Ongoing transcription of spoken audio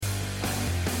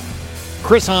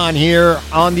Chris Hahn here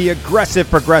on the Aggressive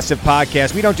Progressive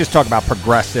Podcast. We don't just talk about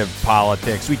progressive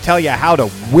politics. We tell you how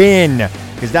to win,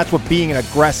 because that's what being an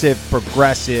aggressive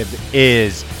progressive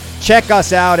is. Check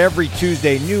us out every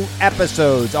Tuesday. New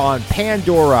episodes on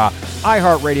Pandora,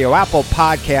 iHeartRadio, Apple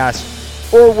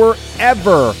Podcasts, or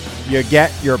wherever you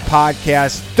get your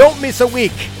podcasts. Don't miss a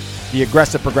week. The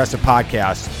Aggressive Progressive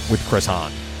Podcast with Chris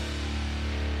Hahn.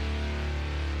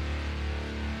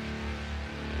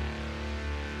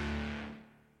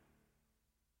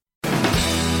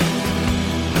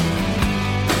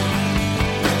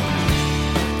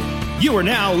 You are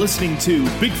now listening to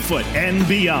Bigfoot and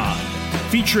Beyond,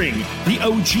 featuring the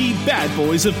OG bad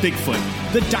boys of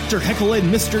Bigfoot, the Dr. Heckle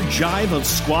and Mr. Jive of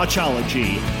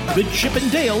Squatchology, the Chip and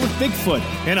Dale of Bigfoot,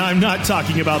 and I'm not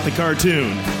talking about the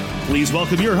cartoon. Please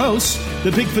welcome your hosts, the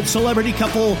Bigfoot celebrity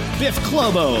couple Biff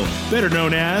Clobo, better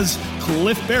known as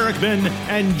Cliff Barrickman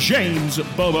and James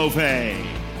Bobo Fay.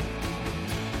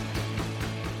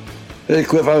 Hey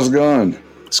Cliff, how's it going?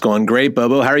 It's going great,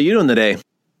 Bobo. How are you doing today?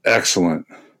 Excellent.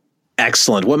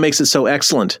 Excellent. What makes it so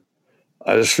excellent?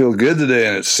 I just feel good today,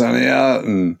 and it's sunny out,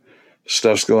 and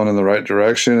stuff's going in the right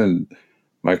direction, and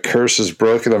my curse is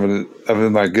broken. I'm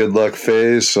in my good luck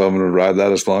phase, so I'm going to ride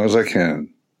that as long as I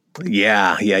can.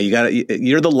 Yeah.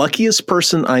 You're the luckiest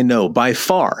person I know by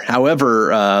far.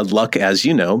 However, luck, as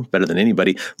you know, better than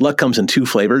anybody, luck comes in two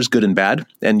flavors, good and bad,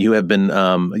 and you have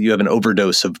an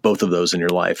overdose of both of those in your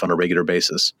life on a regular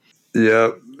basis.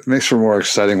 Yeah, it makes for a more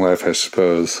exciting life, I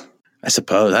suppose. I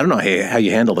don't know how you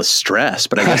handle the stress,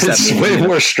 but I guess it's way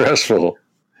more stressful.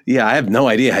 Yeah, I have no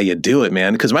idea how you do it,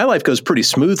 man, because my life goes pretty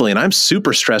smoothly and I'm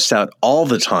super stressed out all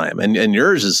the time. And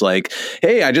yours is like,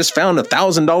 hey, I just found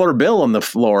 $1,000 bill on the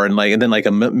floor. And then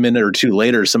a minute or two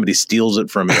later, somebody steals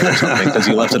it from you or something because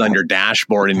you left it on your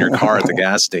dashboard in your car at the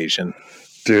gas station.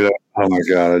 Dude, oh my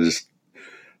God.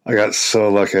 I got so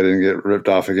lucky I didn't get ripped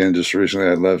off again just recently.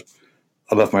 I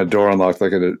left my door unlocked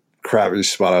like at a crappy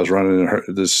spot. I was running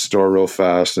in this store real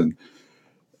fast and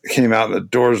came out, and the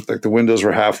doors, like the windows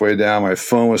were halfway down. My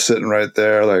phone was sitting right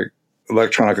there, like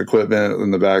electronic equipment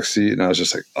in the back seat. And I was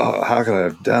just like, oh, how could I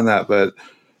have done that? But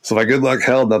so my good luck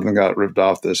held, nothing got ripped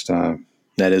off this time.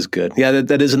 That is good. Yeah,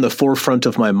 that is in the forefront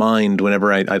of my mind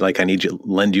whenever I need to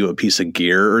lend you a piece of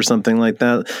gear or something like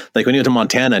that. Like when you went to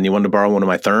Montana and you wanted to borrow one of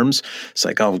my therms, it's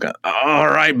like, oh, God, all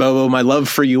right, Bobo, my love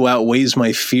for you outweighs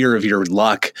my fear of your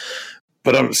luck.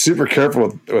 But I'm super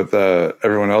careful with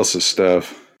everyone else's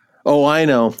stuff. Oh, I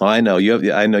know. I know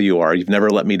you are. You've never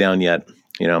let me down yet.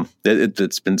 You know,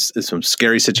 it's been some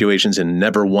scary situations, and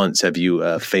never once have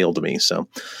you failed me. So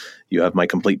you have my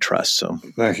complete trust. So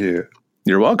thank you.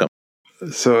 You're welcome.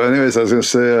 So, anyways, I was going to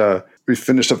say we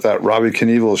finished up that Robbie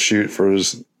Knievel shoot for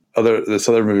this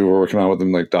other movie we're working on with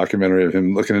him, like documentary of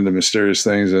him looking into mysterious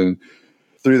things. And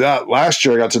through that, last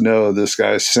year I got to know this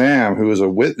guy Sam, who was a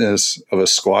witness of a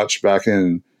Squatch back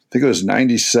in, I think it was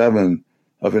 97.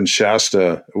 Up in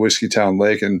Shasta, Whiskey Town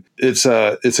Lake. And it's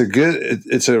a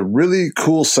really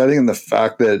cool setting in the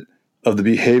fact that of the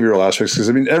behavioral aspects.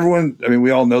 Because we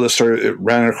all know the story. It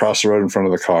ran across the road in front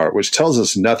of the car, which tells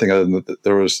us nothing other than that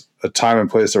there was a time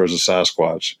and place there was a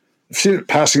Sasquatch. If you see it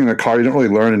passing in a car, you don't really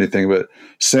learn anything. But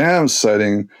Sam's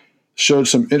sighting showed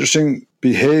some interesting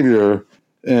behavior,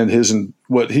 and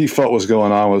what he felt was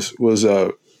going on was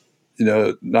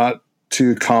not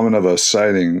too common of a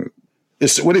sighting.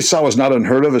 What he saw was not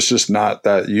unheard of. It's just not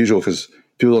that usual because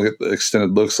people don't get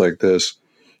extended looks like this.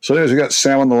 So anyways, we got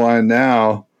Sam on the line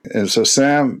now. And so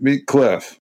Sam, meet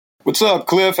Cliff. What's up,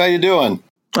 Cliff? How you doing?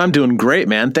 I'm doing great,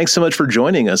 man. Thanks so much for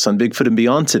joining us on Bigfoot and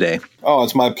Beyond today. Oh,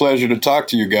 it's my pleasure to talk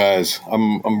to you guys.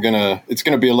 It's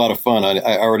gonna be a lot of fun.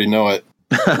 I already know it.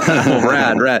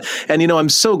 Rad. And, I'm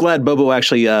so glad Bobo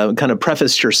actually kind of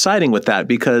prefaced your sighting with that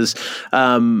because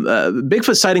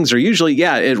Bigfoot sightings are usually,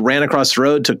 it ran across the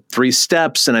road, took 3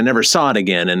 steps, and I never saw it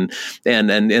again.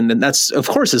 And that's, of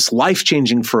course, it's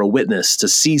life-changing for a witness to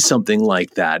see something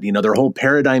like that. Their whole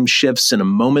paradigm shifts in a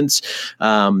moment.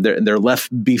 They're left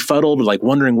befuddled, like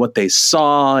wondering what they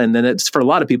saw. And then it's, for a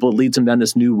lot of people, it leads them down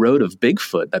this new road of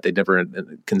Bigfoot that they'd never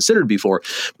considered before.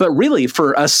 But really,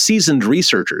 for us seasoned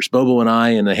researchers, Bobo and I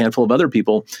and a handful of other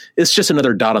people, it's just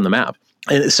another dot on the map.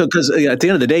 And so, because at the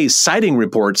end of the day, sighting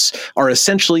reports are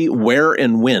essentially where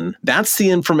and when. That's the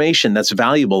information that's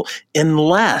valuable,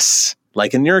 unless,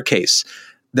 like in your case,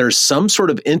 there's some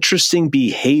sort of interesting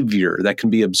behavior that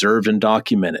can be observed and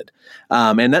documented.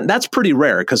 And that's pretty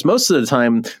rare because most of the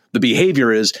time the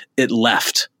behavior is it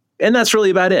left. And that's really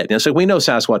about it. So we know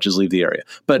Sasquatches leave the area.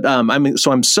 But I'm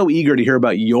so eager to hear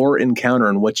about your encounter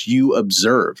and what you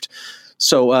observed.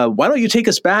 So why don't you take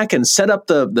us back and set up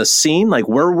the scene? Like,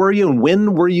 where were you and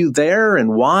when were you there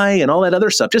and why and all that other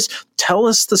stuff? Just tell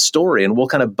us the story and we'll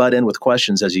kind of butt in with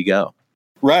questions as you go.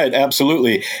 Right,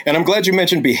 absolutely. And I'm glad you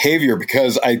mentioned behavior,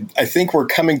 because I think we're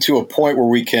coming to a point where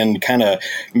we can kind of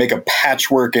make a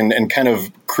patchwork and kind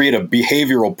of create a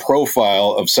behavioral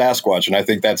profile of Sasquatch. And I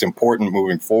think that's important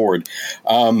moving forward.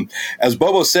 As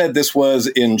Bobo said, this was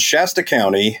in Shasta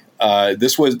County.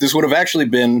 This would have actually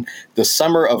been the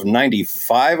summer of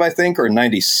 95, I think, or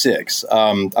 96.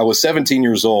 I was 17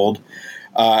 years old.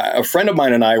 A friend of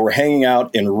mine and I were hanging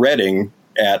out in Redding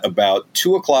at about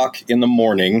 2 o'clock in the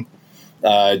morning.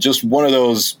 Just one of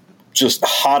those just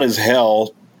hot as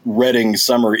hell Redding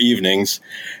summer evenings.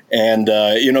 And,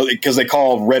 because they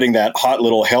call Redding that hot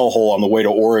little hellhole on the way to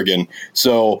Oregon.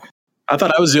 So I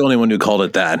thought I was the only one who called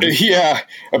it that. Yeah,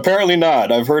 apparently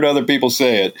not. I've heard other people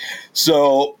say it.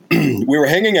 So we were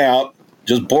hanging out,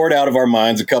 just bored out of our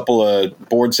minds, a couple of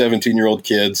bored 17-year-old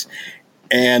kids.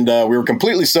 And we were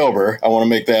completely sober. I want to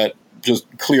make that just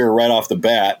clear right off the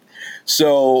bat.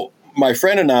 So my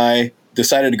friend and I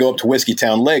decided to go up to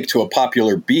Whiskeytown Lake to a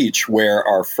popular beach where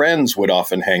our friends would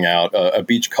often hang out, a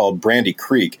beach called Brandy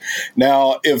Creek.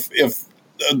 Now, if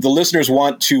the listeners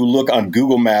want to look on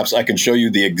Google Maps, I can show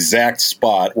you the exact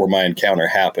spot where my encounter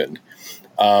happened.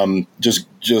 Just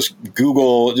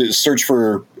Google, search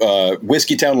for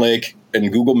Whiskeytown Lake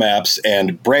in Google Maps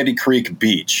and Brandy Creek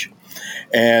Beach.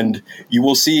 And you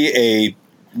will see a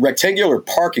rectangular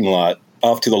parking lot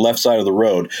off to the left side of the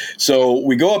road. So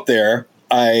we go up there.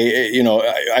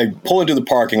 I pull into the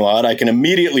parking lot. I can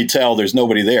immediately tell there's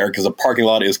nobody there because the parking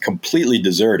lot is completely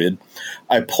deserted.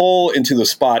 I pull into the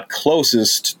spot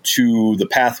closest to the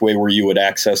pathway where you would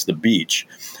access the beach.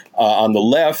 On the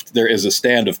left, there is a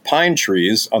stand of pine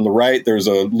trees. On the right, there's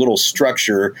a little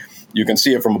structure. You can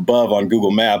see it from above on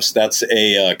Google Maps. That's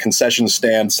a concession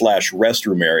stand /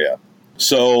 restroom area.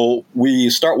 So we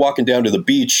start walking down to the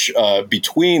beach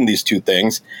between these two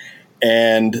things,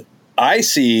 and I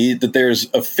see that there's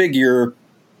a figure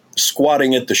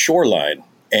squatting at the shoreline.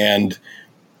 And,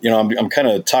 I'm kind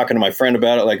of talking to my friend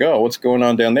about it, like, oh, what's going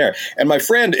on down there? And my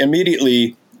friend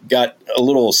immediately got a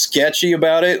little sketchy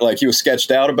about it, like he was sketched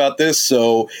out about this.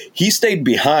 So he stayed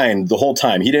behind the whole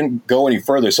time. He didn't go any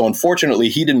further. So unfortunately,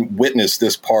 he didn't witness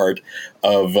this part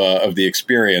of the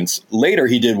experience. Later,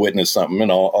 he did witness something,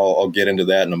 and I'll get into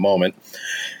that in a moment.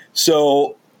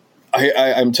 So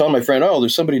I'm telling my friend, oh,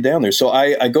 there's somebody down there. So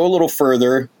I go a little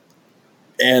further,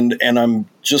 and I'm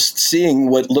just seeing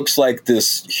what looks like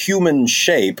this human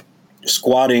shape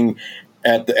squatting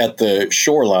at the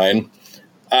shoreline.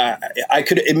 I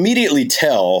could immediately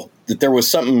tell that there was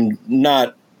something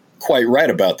not quite right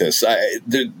about this. I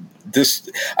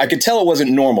could tell it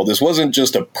wasn't normal. This wasn't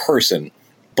just a person.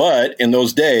 But in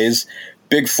those days,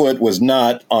 Bigfoot was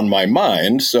not on my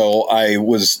mind, so I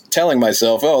was telling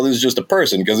myself, oh, this is just a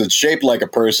person, because it's shaped like a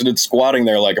person, it's squatting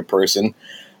there like a person,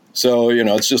 so,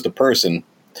 it's just a person.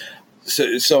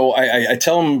 So I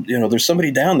tell him, there's somebody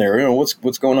down there,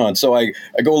 what's going on? So I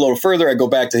go a little further, I go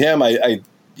back to him, I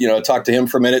talk to him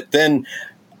for a minute, then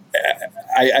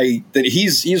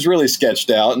he's really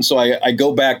sketched out, and so I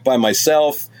go back by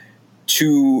myself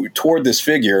toward this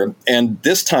figure, and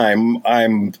this time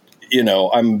I'm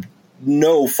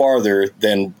no farther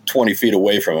than 20 feet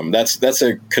away from him. That's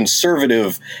a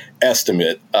conservative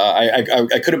estimate.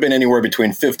 I could have been anywhere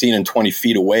between 15 and 20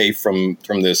 feet away from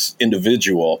this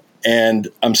individual. And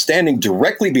I'm standing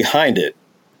directly behind it.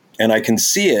 And I can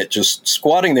see it just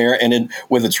squatting there. And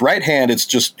with its right hand, it's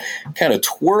just kind of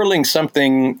twirling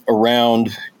something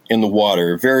around in the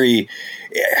water. The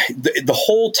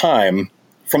whole time,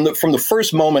 from the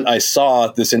first moment I saw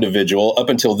this individual up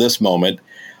until this moment,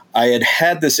 I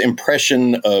had this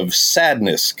impression of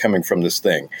sadness coming from this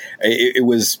thing. It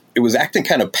was acting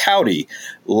kind of pouty,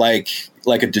 like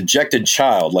a dejected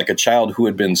child, like a child who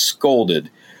had been scolded.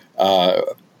 And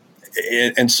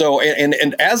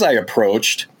as I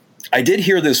approached, I did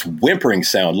hear this whimpering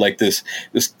sound, like this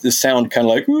sound kind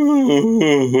of like,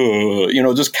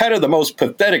 just kind of the most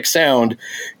pathetic sound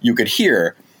you could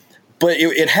hear. But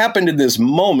it happened in this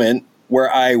moment where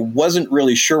I wasn't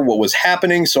really sure what was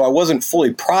happening, so I wasn't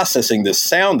fully processing this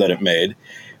sound that it made.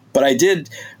 But I did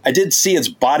see its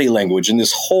body language and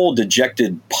this whole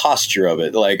dejected posture of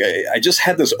it. Like I just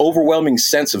had this overwhelming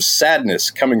sense of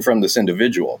sadness coming from this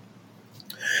individual.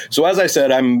 So as I said,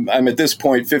 I'm at this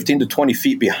point 15 to 20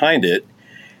 feet behind it,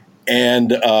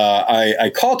 and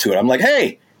I call to it. I'm like,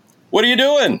 "Hey, what are you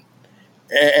doing?"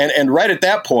 And right at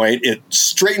that point, it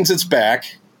straightens its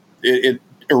back, it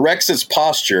erects its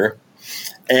posture.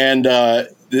 And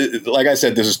like I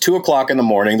said, this is 2:00 in the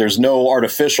morning. There's no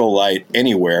artificial light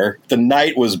anywhere. The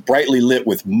night was brightly lit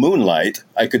with moonlight.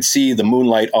 I could see the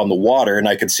moonlight on the water, and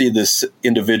I could see this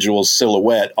individual's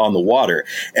silhouette on the water.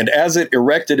 And as it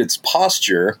erected its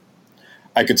posture,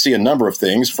 I could see a number of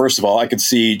things. First of all, I could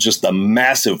see just the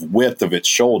massive width of its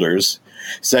shoulders.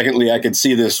 Secondly, I could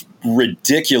see this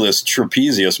ridiculous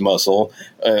trapezius muscle.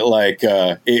 It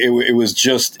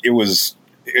was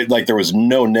like there was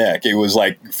no neck. It was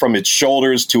like from its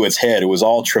shoulders to its head. It was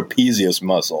all trapezius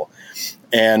muscle.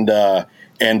 And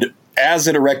as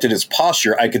it erected its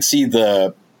posture, I could see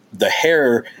the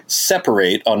hair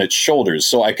separate on its shoulders.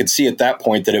 So I could see at that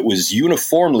point that it was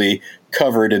uniformly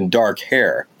covered in dark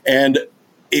hair. And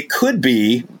it could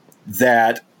be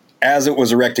that as it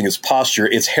was erecting its posture,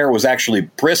 its hair was actually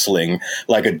bristling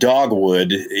like a dog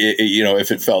would,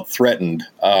 if it felt threatened.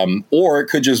 Or it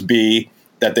could just be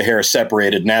that the hair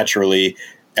separated naturally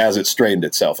as it straightened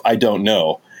itself. I don't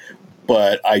know.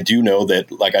 But I do know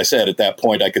that, like I said, at that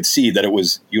point, I could see that it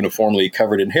was uniformly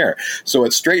covered in hair. So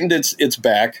it straightened its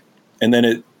back, and then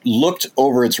it looked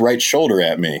over its right shoulder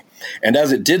at me. And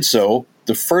as it did so,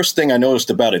 the first thing I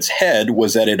noticed about its head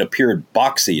was that it appeared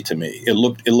boxy to me. It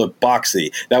looked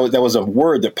boxy. That was a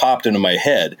word that popped into my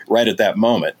head right at that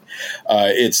moment.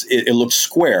 It looked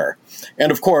square.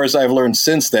 And of course, I've learned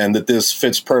since then that this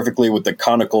fits perfectly with the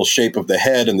conical shape of the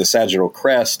head and the sagittal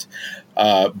crest.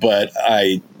 But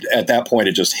at that point,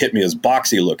 it just hit me as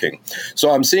boxy looking.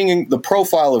 So I'm seeing the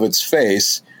profile of its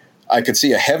face. I could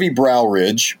see a heavy brow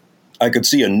ridge. I could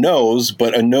see a nose,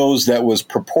 but a nose that was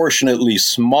proportionately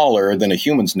smaller than a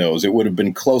human's nose. It would have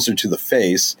been closer to the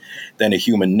face than a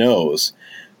human nose.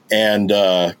 And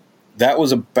that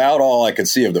was about all I could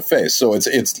see of the face. So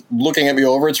it's looking at me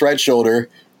over its right shoulder.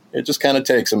 It just kind of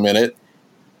takes a minute,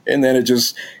 and then it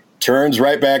just turns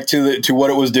right back to what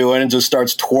it was doing and just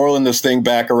starts twirling this thing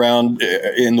back around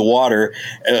in the water.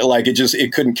 Like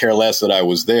it couldn't care less that I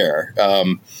was there.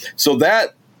 So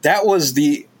that was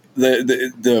the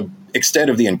extent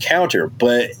of the encounter.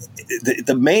 But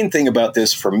the main thing about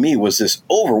this for me was this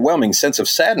overwhelming sense of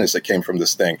sadness that came from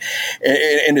this thing.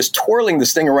 And it's twirling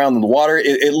this thing around in the water.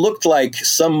 It looked like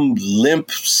some limp,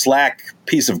 slack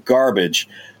piece of garbage.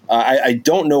 I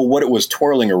don't know what it was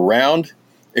twirling around.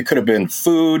 It could have been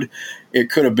food. It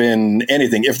could have been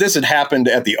anything. If this had happened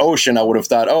at the ocean, I would have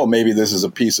thought, oh, maybe this is a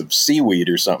piece of seaweed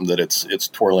or something that it's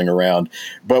twirling around.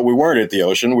 But we weren't at the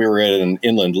ocean. We were at an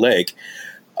inland lake.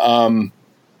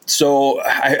 So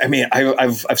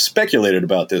I've speculated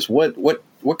about this. What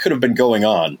could have been going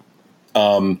on?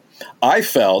 I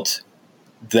felt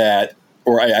that,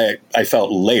 or I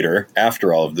felt later,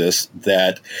 after all of this,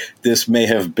 that this may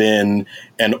have been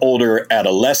an older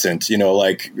adolescent,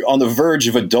 like on the verge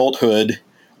of adulthood,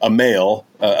 a male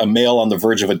on the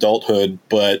verge of adulthood,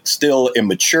 but still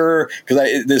immature.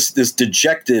 Because this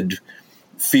dejected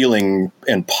feeling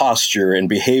and posture and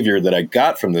behavior that I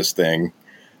got from this thing,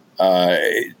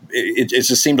 it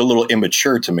just seemed a little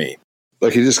immature to me.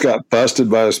 Like he just got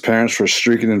busted by his parents for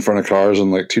streaking in front of cars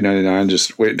on like 299,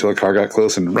 just wait until the car got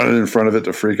close and running in front of it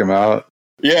to freak him out.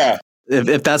 Yeah.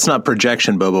 If that's not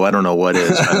projection, Bobo, I don't know what is.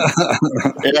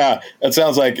 Yeah, that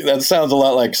sounds a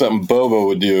lot like something Bobo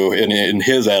would do in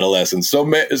his adolescence. So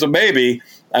maybe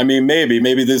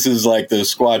this is like the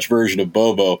Squatch version of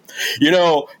Bobo.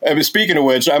 Speaking of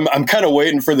which, I'm kind of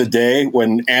waiting for the day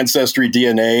when Ancestry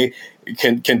DNA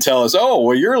can tell us, oh,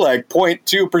 well, you're like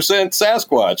 0.2%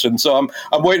 Sasquatch, and so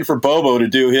I'm waiting for Bobo to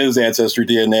do his Ancestry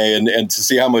DNA and to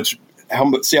see how much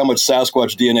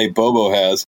Sasquatch DNA Bobo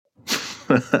has.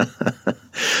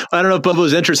 I don't know if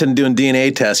Bobo's interested in doing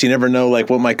DNA tests. You never know, like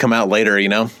what might come out later. I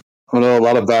know a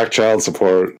lot of back child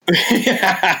support.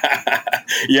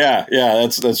 yeah,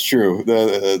 that's true.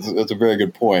 That's a very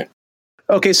good point.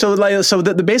 Okay, so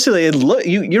basically,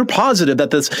 you're positive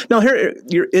that this. Now here,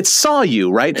 it saw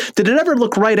you, right? Did it ever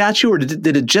look right at you, or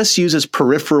did it just use its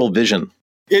peripheral vision?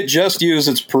 It just used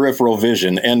its peripheral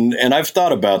vision, and I've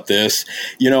thought about this.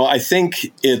 I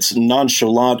think its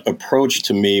nonchalant approach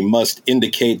to me must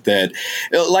indicate that,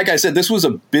 like I said, this was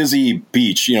a busy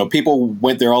beach. People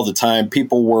went there all the time.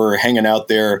 People were hanging out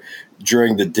there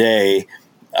during the day.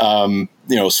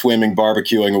 Swimming,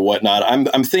 barbecuing, and whatnot.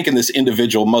 I'm thinking this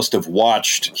individual must have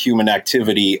watched human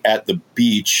activity at the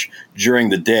beach during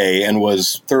the day and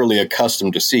was thoroughly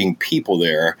accustomed to seeing people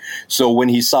there. So when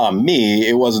he saw me,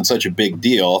 it wasn't such a big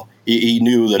deal. He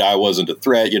knew that I wasn't a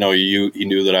threat. He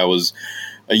knew that I was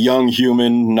a young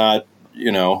human, not,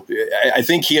 I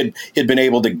think he had been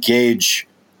able to gauge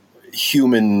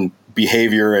human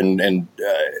behavior and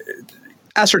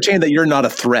ascertain that you're not a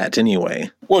threat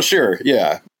anyway. Well, sure.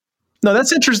 Yeah. No,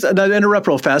 that's interesting. I interrupt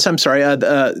real fast. I'm sorry.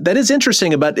 That is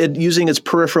interesting about it using its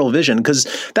peripheral vision,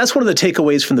 because that's one of the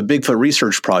takeaways from the Bigfoot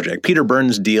Research Project, Peter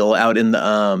Burns' deal out in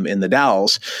the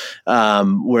Dalles,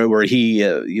 where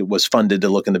he was funded to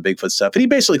look into Bigfoot stuff, and he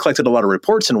basically collected a lot of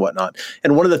reports and whatnot.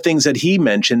 And one of the things that he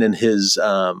mentioned in his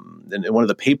in one of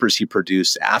the papers he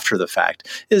produced after the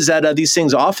fact is that these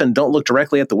things often don't look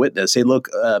directly at the witness; they look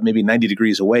maybe 90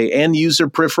 degrees away and use their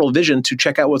peripheral vision to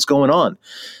check out what's going on.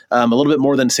 A little bit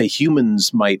more than, say,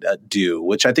 humans might do,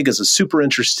 which I think is a super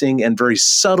interesting and very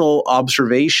subtle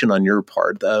observation on your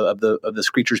part of this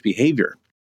creature's behavior.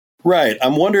 Right.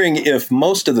 I'm wondering if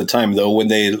most of the time, though, when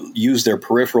they use their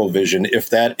peripheral vision, if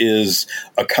that is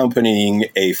accompanying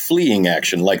a fleeing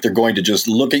action, like they're going to just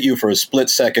look at you for a split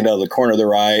second out of the corner of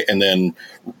their eye and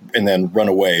then run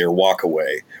away or walk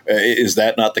away. Is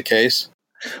that not the case?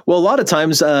 Well, a lot of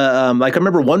times, like I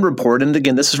remember one report, and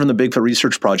again, this is from the Bigfoot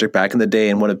Research Project back in the day,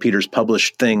 and one of Peter's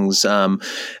published things. The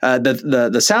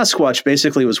Sasquatch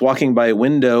basically was walking by a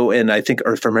window, and I think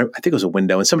it was a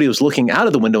window, and somebody was looking out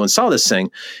of the window and saw this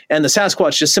thing, and the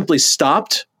Sasquatch just simply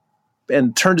stopped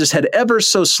and turned his head ever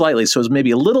so slightly, so it was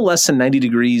maybe a little less than 90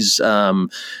 degrees, from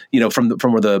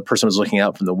where the person was looking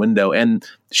out from the window. And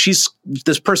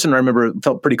this person, I remember,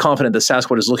 felt pretty confident the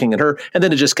Sasquatch was looking at her, and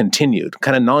then it just continued,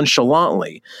 kind of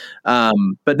nonchalantly.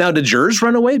 But now, did yours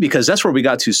run away? Because that's where we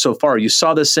got to so far. You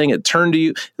saw this thing, it turned to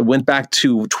you, it went back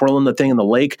to twirling the thing in the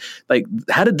lake. Like,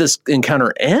 how did this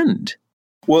encounter end?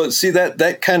 Well, see,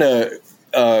 that kind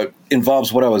of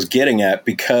involves what I was getting at,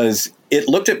 because it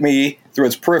looked at me through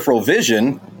its peripheral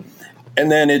vision, and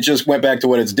then it just went back to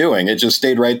what it's doing. It just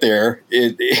stayed right there.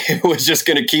 It was just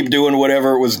going to keep doing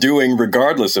whatever it was doing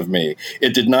regardless of me.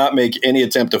 It did not make any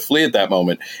attempt to flee at that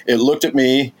moment. It looked at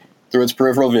me through its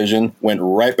peripheral vision, went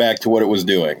right back to what it was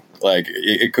doing. Like,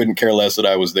 it couldn't care less that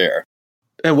I was there.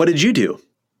 And what did you do?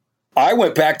 I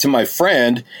went back to my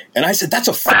friend, and I said, "That's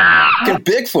a fucking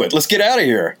Bigfoot. Let's get out of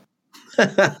here."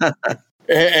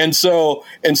 And so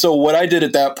what I did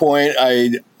at that point,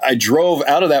 I drove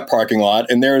out of that parking lot,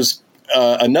 and there's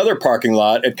another parking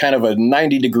lot at kind of a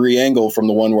 90-degree angle from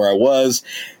the one where I was,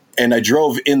 and I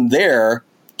drove in there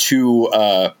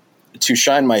to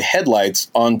shine my headlights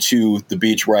onto the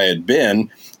beach where I had been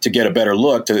to get a better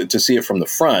look, to see it from the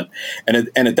front. And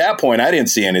at that point, I didn't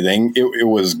see anything. It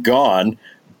was gone,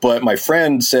 but my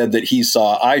friend said that he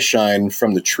saw eye shine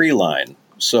from the tree line.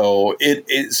 So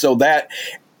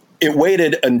it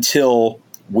waited until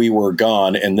we were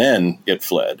gone, and then it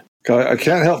fled. I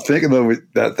can't help thinking, though,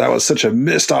 that was such a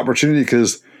missed opportunity,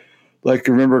 because, like,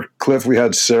 remember, Cliff, we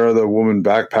had Sarah, the woman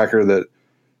backpacker that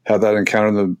had that encounter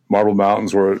in the Marble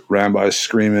Mountains where it ran by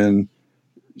screaming.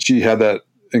 She had that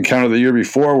encounter the year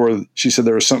before where she said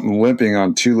there was something limping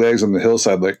on two legs on the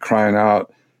hillside, like crying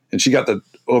out, and she got the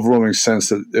overwhelming sense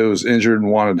that it was injured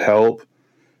and wanted help.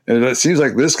 And it seems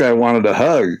like this guy wanted a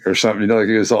hug or something, like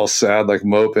he was all sad, like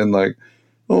moping, like,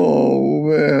 "Oh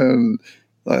man,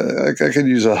 I could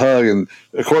use a hug." And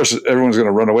of course, everyone's going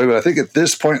to run away. But I think at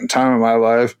this point in time in my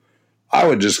life, I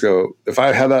would just go, if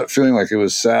I had that feeling like it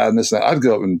was sad and this and that, I'd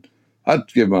go up and I'd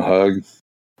give him a hug.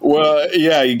 Well,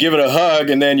 yeah, you give it a hug,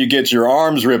 and then you get your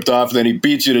arms ripped off, and then he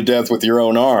beats you to death with your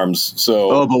own arms.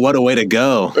 So, but what a way to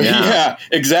go! Yeah,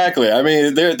 exactly. I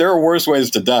mean, there are worse ways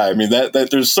to die. I mean, that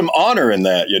there's some honor in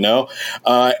that,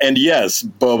 And yes,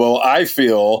 Bobo, I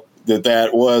feel that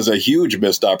was a huge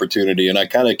missed opportunity, and I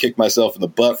kind of kicked myself in the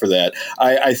butt for that.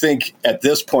 I think at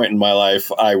this point in my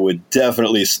life, I would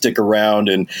definitely stick around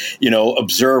and,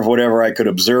 observe whatever I could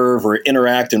observe or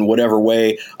interact in whatever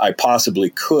way I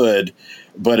possibly could.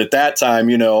 But at that time,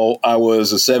 I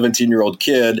was a 17-year-old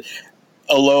kid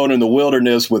alone in the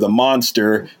wilderness with a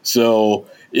monster. So,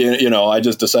 I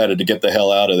just decided to get the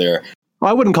hell out of there.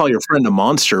 Well, I wouldn't call your friend a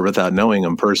monster without knowing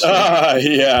him personally.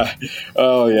 Yeah.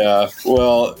 Oh, yeah.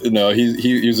 Well,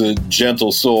 he's a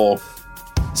gentle soul.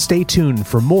 Stay tuned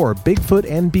for more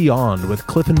Bigfoot and Beyond with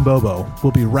Cliff and Bobo.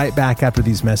 We'll be right back after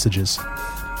these messages.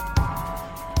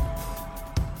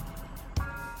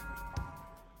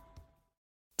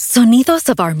 Sonidos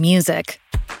of our music.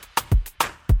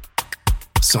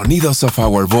 Sonidos of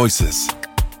our voices.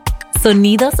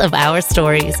 Sonidos of our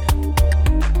stories.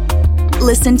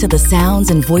 Listen to the sounds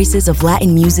and voices of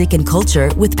Latin music and culture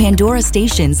with Pandora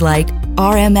stations like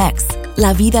RMX,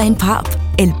 La Vida en Pop,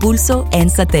 El Pulso, and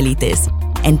Satélites,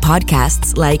 and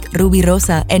podcasts like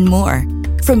Rubirosa and more.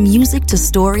 From music to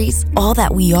stories, all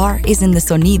that we are is in the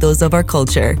sonidos of our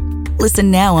culture. Listen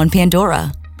now on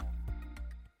Pandora.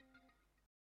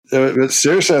 But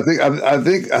seriously, I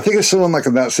think it's someone like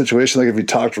in that situation, like if he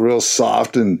talked real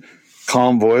soft and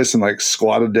calm voice and like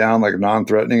squatted down, like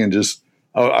non-threatening, and just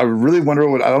I really wonder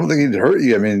I don't think he'd hurt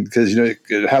you. I mean, because, you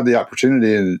had the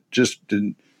opportunity and it just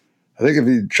didn't. I think if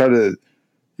you try to,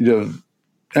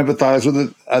 empathize with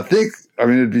it,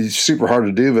 it'd be super hard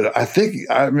to do, but I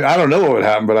don't know what would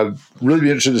happen, but I'd really be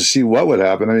interested to see what would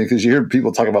happen. I mean, because you hear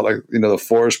people talk about the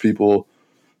forest people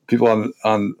on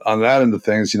that end of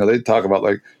things, they talk about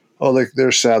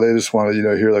they're sad. They just want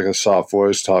to, hear a soft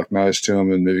voice, talk nice to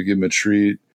them and maybe give them a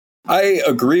treat. I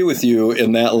agree with you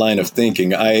in that line of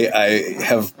thinking. I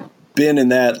have been in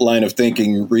that line of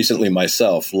thinking recently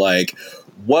myself.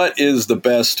 What is the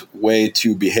best way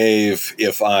to behave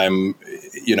if I'm,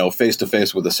 face to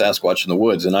face with a Sasquatch in the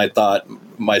woods? And I thought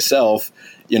myself,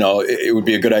 it would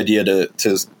be a good idea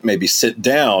to maybe sit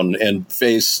down and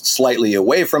face slightly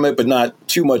away from it, but not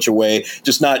too much away,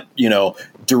 just not,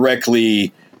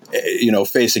 directly,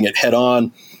 facing it head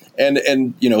on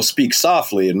and, speak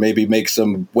softly and maybe make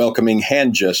some welcoming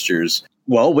hand gestures.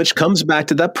 Well, which comes back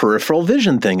to that peripheral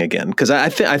vision thing again, because I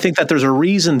think that there's a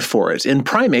reason for it in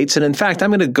primates, and in fact, I'm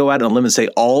going to go out on a limb and say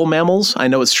all mammals. I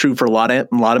know it's true for a lot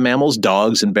of mammals,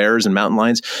 dogs and bears and mountain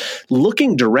lions.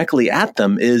 Looking directly at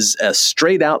them is a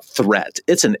straight out threat.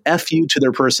 It's an FU to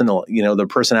their their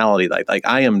personality. Like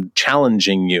I am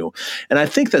challenging you, and I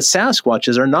think that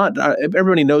Sasquatches are not.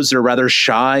 Everybody knows they're rather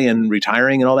shy and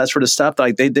retiring and all that sort of stuff.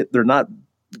 They're not.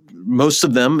 Most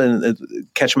of them, and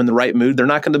catch them in the right mood, they're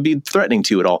not going to be threatening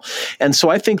to you at all. And so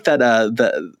I think that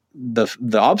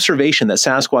the observation that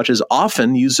Sasquatches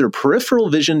often use their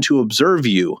peripheral vision to observe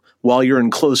you while you're in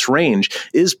close range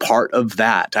is part of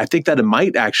that. I think that it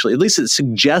might actually, at least it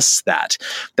suggests that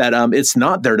it's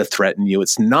not there to threaten you.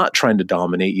 It's not trying to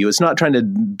dominate you. It's not trying to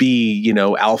be,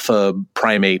 alpha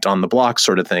primate on the block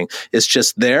sort of thing. It's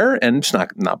just there and it's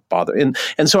not bother.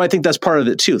 And so I think that's part of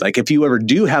it too. Like if you ever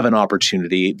do have an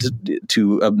opportunity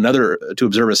to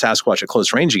observe a Sasquatch at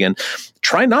close range again,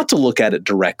 try not to look at it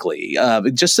directly,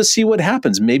 just to see what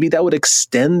happens. Maybe that would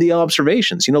extend the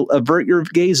observations, avert your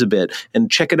gaze a bit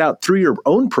and check it out through your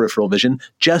own peripheral vision,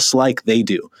 just like they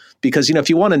do. Because, if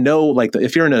you want to know,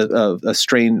 if you're in a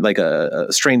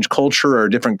strange culture or a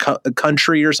different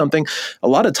country or something, a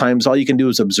lot of times all you can do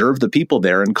is observe the people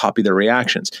there and copy their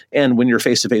reactions. And when you're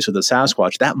face to face with a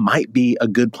Sasquatch, that might be a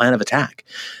good plan of attack,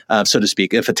 so to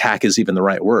speak, if attack is even the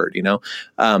right word,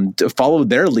 to follow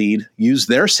their lead, use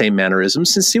their same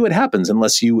mannerisms and see what happens,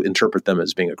 unless you interpret them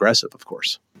as being aggressive, of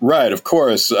course. Right, of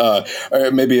course.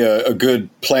 Maybe a good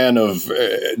plan of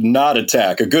not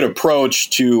attack, a good approach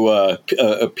to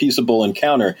a peaceable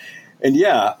encounter. And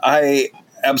yeah, I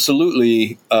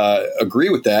absolutely agree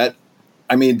with that.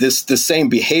 I mean, the same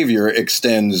behavior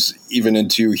extends even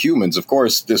into humans. Of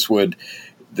course, this would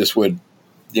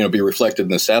be reflected in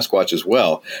the Sasquatch as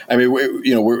well. I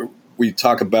mean, we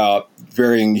talk about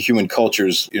varying human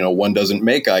cultures. One doesn't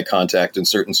make eye contact in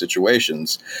certain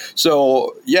situations.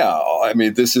 So, yeah, I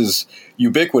mean, this is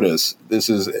ubiquitous. This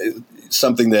is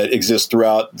something that exists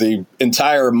throughout the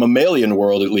entire mammalian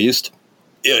world, at least.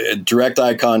 Direct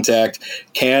eye contact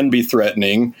can be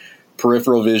threatening.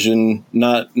 Peripheral vision,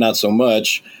 not so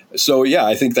much. So, yeah,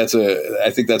 I think that's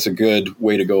a good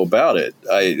way to go about it.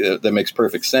 That makes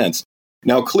perfect sense.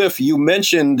 Now, Cliff, you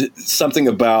mentioned something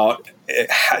about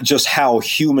just how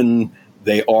human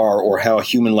they are or how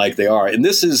human-like they are. And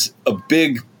this is a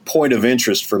big point of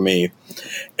interest for me.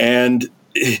 And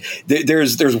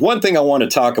there's one thing I want to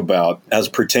talk about as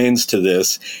pertains to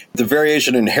this. The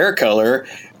variation in hair color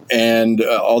and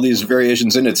all these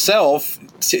variations in itself,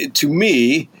 to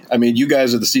me, I mean, you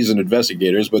guys are the seasoned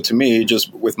investigators, but to me,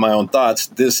 just with my own thoughts,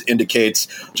 this indicates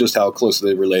just how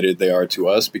closely related they are to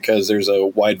us, because there's a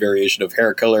wide variation of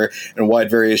hair color and wide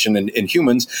variation in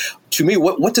humans. To me,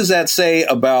 what does that say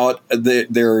about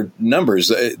their numbers,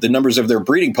 the numbers of their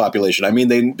breeding population? I mean,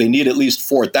 they need at least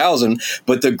 4,000,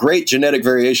 but the great genetic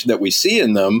variation that we see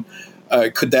in them,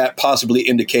 could that possibly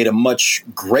indicate a much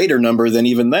greater number than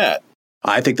even that?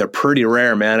 I think they're pretty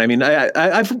rare, man. I mean,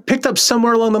 I've picked up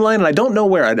somewhere along the line, and I don't know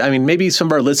where. I mean, maybe some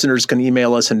of our listeners can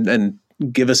email us and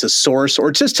give us a source,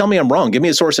 or just tell me I'm wrong. Give me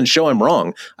a source and show I'm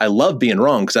wrong. I love being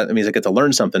wrong because that means I get to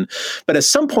learn something. But at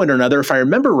some point or another, if I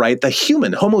remember right, the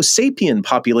human Homo sapien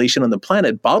population on the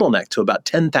planet bottlenecked to about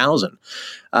 10,000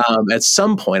 at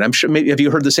some point. I'm sure. Maybe have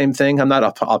you heard the same thing? I'm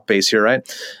not off base here, right?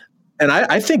 And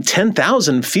I think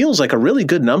 10,000 feels like a really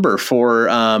good number for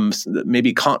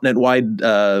maybe continent-wide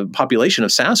population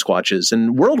of Sasquatches,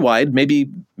 and worldwide, maybe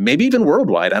even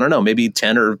worldwide. I don't know, maybe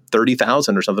 10 or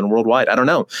 30,000 or something worldwide. I don't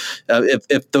know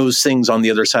if those things on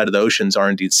the other side of the oceans are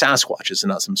indeed Sasquatches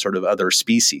and not some sort of other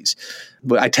species.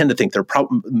 But I tend to think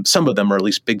some of them are at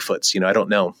least Bigfoots. I don't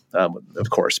know,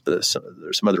 of course, but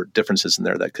there's some other differences in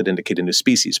there that could indicate a new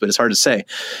species. But it's hard to say.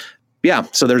 Yeah,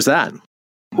 so there's that.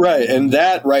 Right, and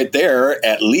that right there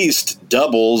at least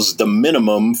doubles the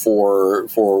minimum for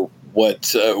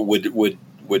what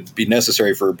would be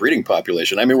necessary for a breeding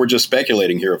population. I mean, we're just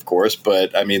speculating here, of course,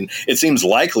 but I mean, it seems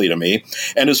likely to me.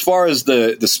 And as far as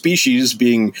the species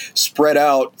being spread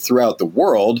out throughout the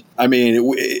world, I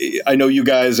mean, I know you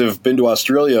guys have been to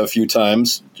Australia a few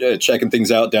times, checking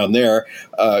things out down there.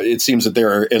 It seems that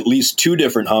there are at least 2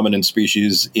 different hominin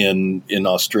species in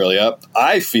Australia.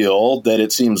 I feel that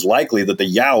it seems likely that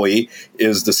the yowie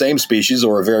is the same species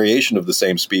or a variation of the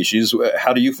same species.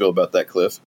 How do you feel about that,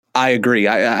 Cliff? I agree.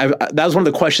 That was one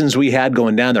of the questions we had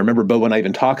going down there. I remember Bo and I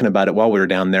even talking about it while we were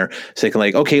down there, saying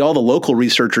like, okay, all the local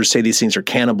researchers say these things are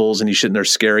cannibals and they're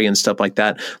scary and stuff like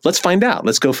that. Let's find out.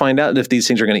 Let's go find out if these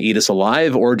things are going to eat us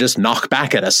alive or just knock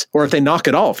back at us, or if they knock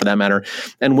at all for that matter.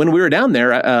 And when we were down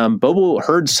there, Bobo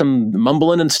heard some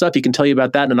mumbling and stuff. He can tell you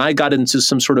about that. And I got into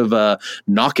some sort of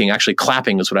knocking, actually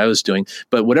clapping is what I was doing.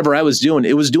 But whatever I was doing,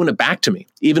 it was doing it back to me.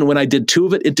 Even when I did 2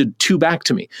 of it, it did 2 back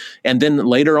to me. And then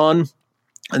later on,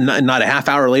 not a half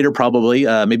hour later, probably,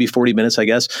 maybe 40 minutes, I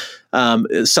guess,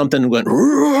 something went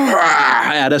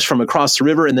at us from across the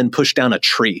river and then pushed down a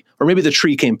tree. Or maybe the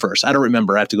tree came first. I don't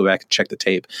remember. I have to go back and check the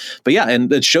tape. But yeah,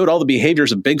 and it showed all the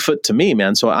behaviors of Bigfoot to me,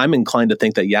 man. So I'm inclined to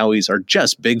think that yowies are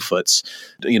just Bigfoots,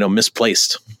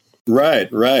 misplaced. Right.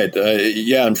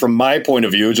 Yeah. And from my point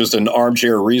of view, just an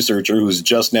armchair researcher who's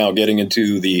just now getting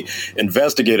into the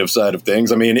investigative side of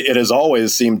things, I mean, it has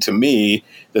always seemed to me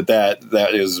that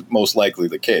is most likely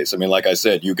the case. I mean, like I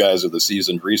said, you guys are the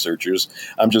seasoned researchers.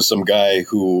 I'm just some guy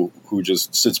who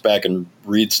just sits back and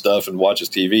reads stuff and watches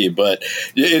TV. But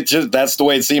that's the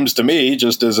way it seems to me,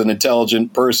 just as an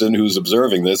intelligent person who's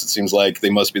observing this. It seems like they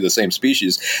must be the same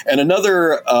species. And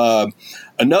another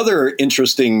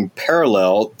interesting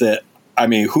parallel that, I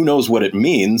mean, who knows what it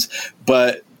means,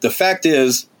 but the fact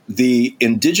is the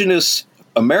indigenous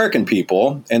American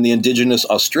people and the indigenous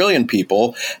Australian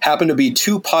people happen to be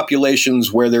 2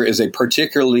 populations where there is a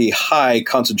particularly high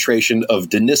concentration of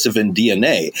Denisovan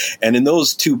DNA. And in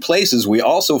those 2 places, we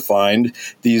also find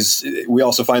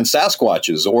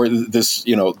Sasquatches, or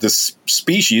this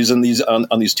species on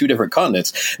these 2 different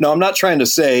continents. Now, I'm not trying to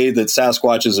say that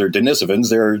Sasquatches are Denisovans.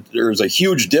 There's a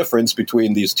huge difference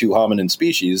between these 2 hominin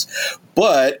species,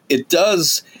 but it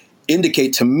does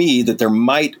indicate to me that there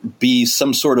might be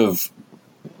some sort of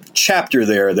chapter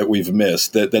there that we've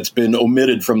missed, that's been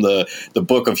omitted from the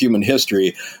book of human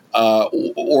history,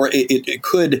 or it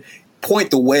could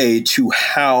point the way to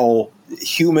how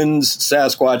humans,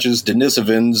 Sasquatches,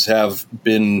 Denisovans have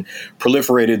been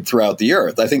proliferated throughout the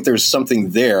earth. I think there's something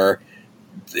there.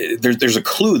 There's a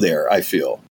clue there, I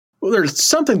feel. Well, there's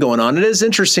something going on. It is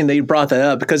interesting that you brought that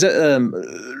up because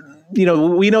we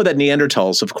know that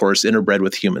Neanderthals, of course, interbred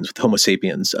with humans, with Homo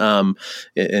sapiens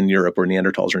in Europe, where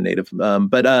Neanderthals are native.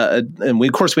 And we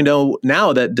know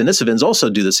now that Denisovans also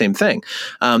do the same thing.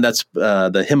 That's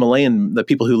the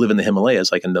people who live in the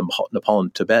Himalayas, like in Nepal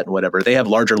and Tibet and whatever. They have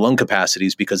larger lung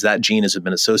capacities because that gene has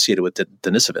been associated with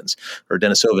Denisovans, or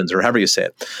however you say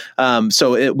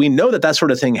it. We know that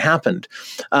sort of thing happened.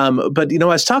 But I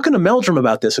was talking to Meldrum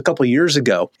about this a couple of years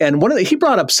ago, and he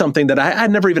brought up something that I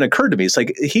had never even occurred to me. It's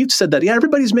like he said that,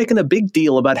 everybody's making a big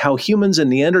deal about how humans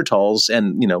and Neanderthals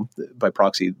and, by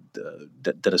proxy,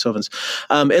 Denisovans,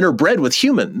 interbred with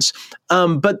humans.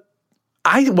 But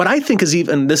what I think is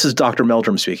even, this is Dr.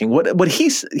 Meldrum speaking, what he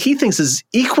thinks is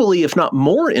equally, if not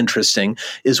more interesting,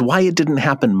 is why it didn't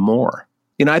happen more.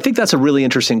 I think that's a really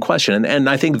interesting question. And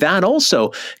I think that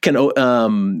also can, is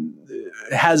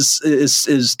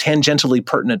tangentially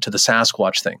pertinent to the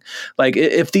Sasquatch thing. Like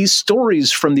if these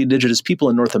stories from the indigenous people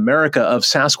in North America of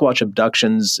Sasquatch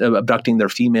abducting their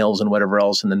females and whatever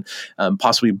else, and then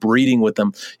possibly breeding with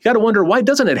them, you got to wonder, why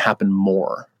doesn't it happen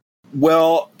more?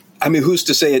 Well, I mean, who's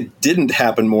to say it didn't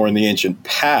happen more in the ancient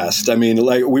past? I mean,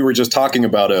 like we were just talking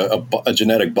about a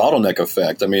genetic bottleneck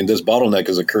effect. I mean, this bottleneck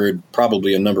has occurred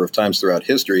probably a number of times throughout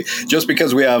history. Just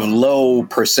because we have low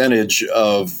percentage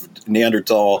of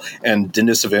Neanderthal and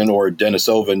Denisovan or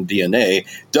Denisovan DNA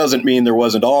doesn't mean there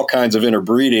wasn't all kinds of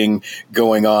interbreeding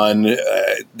going on,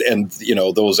 and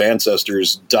those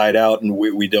ancestors died out, and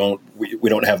we don't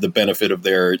have the benefit of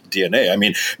their DNA. I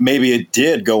mean, maybe it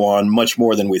did go on much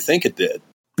more than we think it did.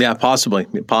 Yeah, possibly.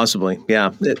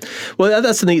 Yeah. Well,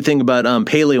 that's the neat thing about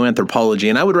paleoanthropology.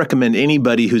 And I would recommend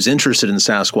anybody who's interested in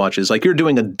Sasquatches, like you're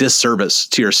doing a disservice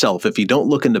to yourself if you don't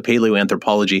look into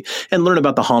paleoanthropology and learn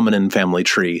about the hominin family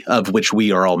tree of which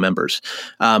we are all members.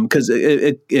 Because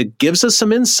it gives us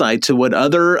some insight to what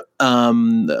other,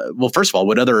 first of all,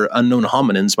 what other unknown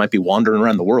hominins might be wandering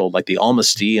around the world, like the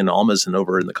Almasty and Almaz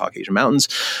over in the Caucasian Mountains,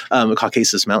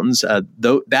 Caucasus Mountains.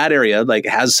 Though that area like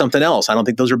has something else. I don't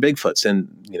think those are Bigfoots. And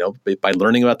by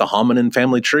learning about the hominin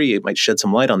family tree, it might shed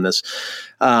some light on this.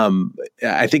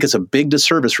 I think it's a big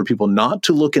disservice for people not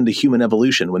to look into human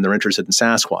evolution when they're interested in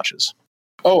Sasquatches.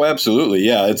 Oh, absolutely.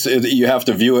 Yeah, you have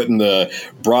to view it in the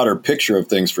broader picture of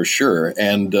things for sure.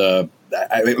 And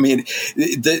I mean,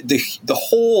 the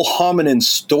whole hominin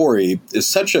story is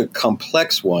such a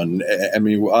complex one. I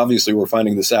mean, obviously, we're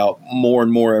finding this out more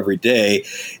and more every day.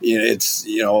 It's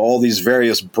all these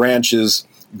various branches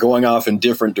going off in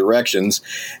different directions.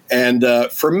 And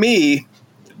for me,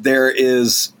 there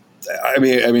is, I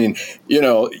mean,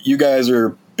 you guys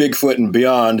are Bigfoot and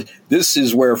beyond. This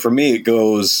is where, for me, it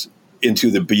goes into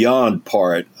the beyond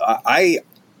part. I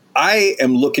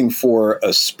am looking for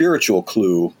a spiritual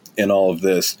clue in all of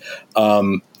this.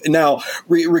 Now,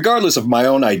 regardless of my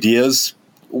own ideas,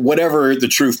 whatever the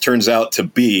truth turns out to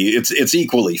be, it's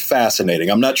equally fascinating.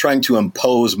 I'm not trying to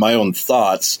impose my own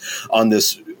thoughts on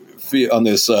this in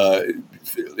this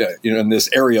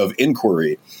area of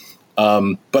inquiry.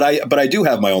 But I do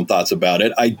have my own thoughts about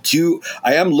it. I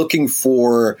am looking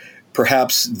for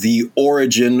perhaps the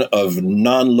origin of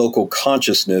non-local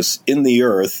consciousness in the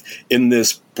earth in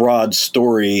this broad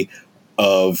story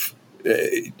of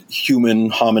human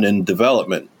hominin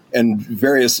development and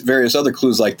various other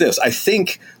clues like this. I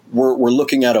think we're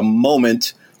looking at a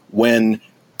moment when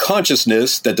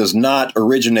consciousness that does not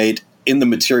originate in the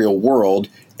material world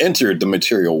entered the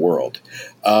material world.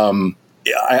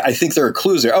 I think there are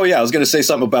clues there. Oh yeah, I was going to say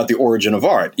something about the origin of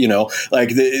art.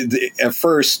 Like at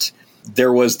first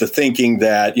there was the thinking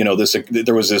that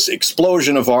there was this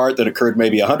explosion of art that occurred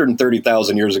maybe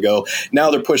 130,000 years ago.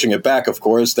 Now they're pushing it back. Of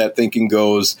course, that thinking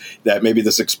goes that maybe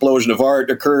this explosion of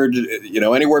art occurred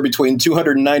anywhere between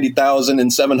 290,000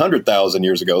 and 700,000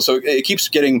 years ago. So it keeps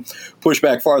getting pushed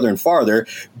back farther and farther.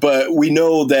 But we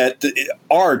know that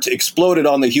art exploded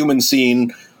on the human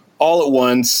scene all at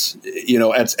once,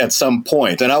 at some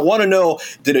point. And I want to know,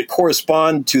 did it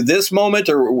correspond to this moment,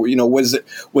 or did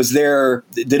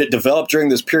it develop during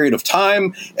this period of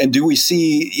time? And do we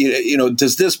see,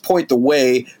 does this point the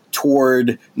way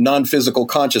toward non-physical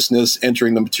consciousness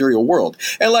entering the material world?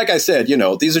 And like I said,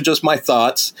 these are just my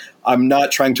thoughts. I'm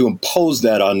not trying to impose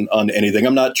that on anything.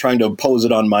 I'm not trying to impose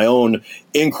it on my own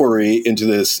inquiry into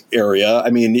this area.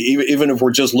 I mean, even if we're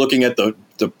just looking at the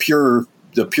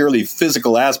purely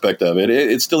physical aspect of it,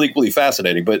 it's still equally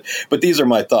fascinating. But these are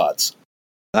my thoughts.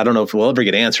 I don't know if we'll ever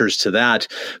get answers to that.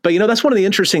 But, that's one of the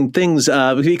interesting things,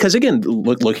 because, again,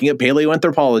 looking at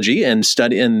paleoanthropology and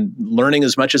studying, learning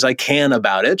as much as I can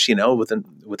about it,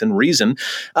 within reason,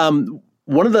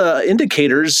 one of the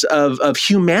indicators of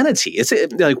humanity, it's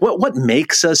like what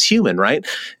makes us human, right?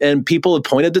 And people have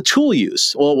pointed to tool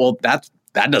use. Well,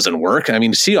 that doesn't work. I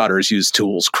mean, sea otters use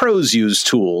tools, crows use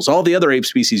tools, all the other ape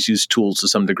species use tools to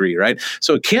some degree, right?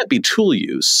 So it can't be tool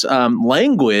use.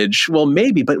 Language, well,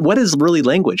 maybe, but what is really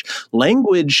language?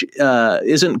 Language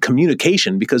isn't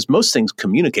communication, because most things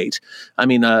communicate. I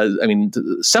mean,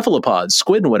 cephalopods,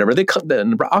 squid and whatever,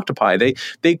 and octopi,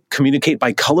 they communicate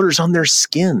by colors on their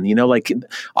skin.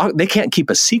 They can't keep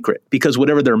a secret, because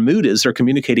whatever their mood is, they're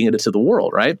communicating it to the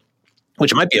world, right?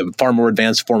 Which might be a far more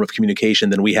advanced form of communication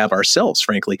than we have ourselves,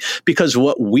 frankly, because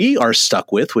what we are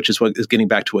stuck with, which is what is getting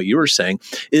back to what you were saying,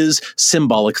 is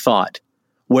symbolic thought,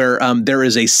 where there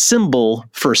is a symbol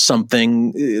for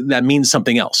something that means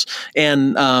something else.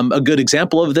 And a good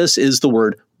example of this is the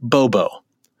word bobo.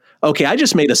 Okay, I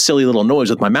just made a silly little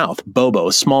noise with my mouth, bobo,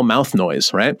 a small mouth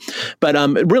noise, right? But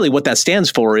really what that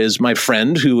stands for is my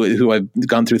friend who I've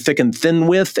gone through thick and thin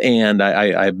with, and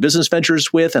I have business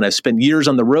ventures with, and I've spent years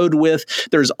on the road with.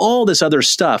 There's all this other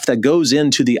stuff that goes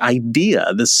into the idea,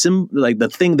 the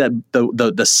thing that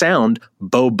the sound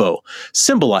bobo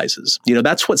symbolizes.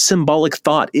 That's what symbolic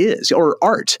thought is, or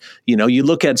art. You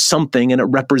look at something and it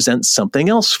represents something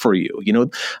else for you,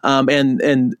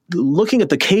 and looking at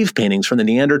the cave paintings from the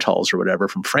Neanderthals or whatever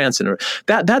from France, and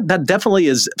that definitely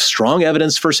is strong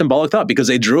evidence for symbolic thought, because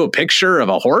they drew a picture of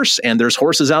a horse and there's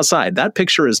horses outside. That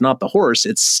picture is not the horse.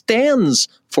 It stands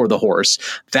for the horse.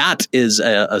 That is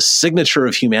a signature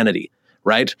of humanity,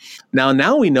 right?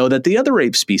 Now we know that the other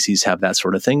ape species have that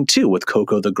sort of thing too, with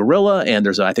Coco the gorilla, and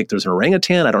I think there's an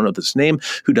orangutan, I don't know this name,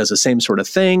 who does the same sort of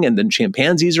thing, and then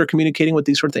chimpanzees are communicating with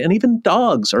these sort of things, and even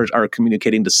dogs are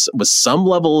communicating with some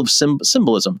level of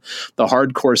symbolism. The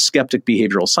hardcore skeptic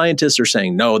behavioral scientists are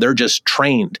saying, no, they're just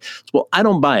trained. Well, I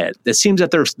don't buy it. It seems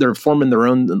that they're forming their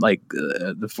own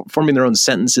forming their own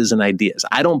sentences and ideas.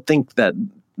 I don't think that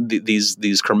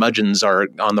these curmudgeons are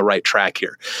on the right track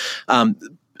here.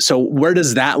 So where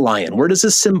does that lie in? Where does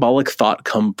this symbolic thought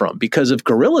come from? Because if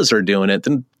gorillas are doing it,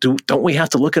 then don't we have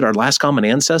to look at our last common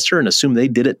ancestor and assume they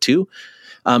did it too?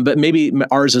 But maybe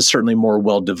ours is certainly more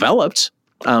well-developed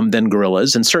than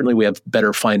gorillas. And certainly we have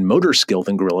better fine motor skill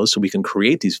than gorillas, so we can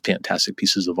create these fantastic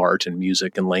pieces of art and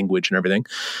music and language and everything.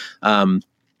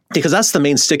 Because that's the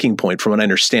main sticking point from what I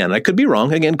understand. I could be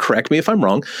wrong. Again, correct me if I'm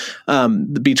wrong.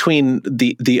 Between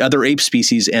the other ape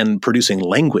species and producing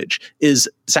language it's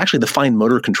actually the fine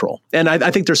motor control. And I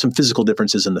think there's some physical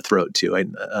differences in the throat too.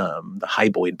 The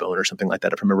hyboid bone or something like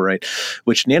that, if I remember right,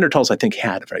 which Neanderthals I think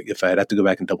had, if I'd have to go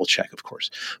back and double check, of course.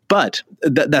 But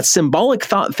that symbolic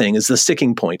thought thing is the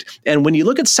sticking point. And when you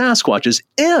look at Sasquatches,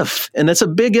 and that's a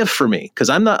big if for me, because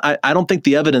I don't think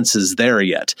the evidence is there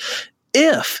yet.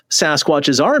 If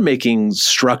Sasquatches are making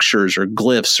structures or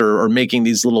glyphs or making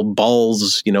these little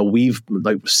balls, weave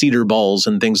like cedar balls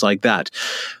and things like that,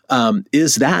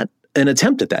 is that an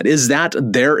attempt at that? Is that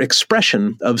their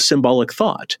expression of symbolic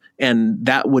thought? And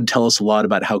that would tell us a lot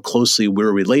about how closely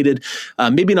we're related,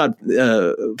 maybe not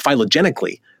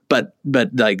phylogenetically, but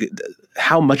like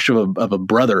how much of a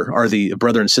brother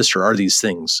and sister are these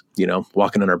things,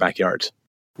 walking in our backyards.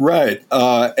 Right.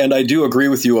 And I do agree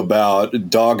with you about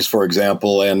dogs, for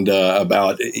example, and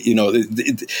about,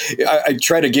 I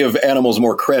try to give animals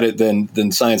more credit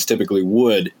than science typically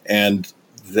would. And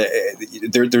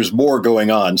there's more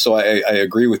going on. So I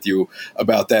agree with you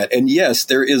about that. And yes,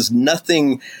 there is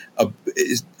nothing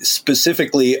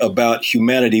specifically about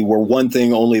humanity where one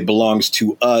thing only belongs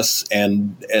to us.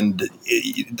 And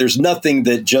there's nothing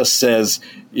that just says,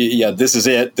 yeah, this is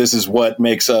it. This is what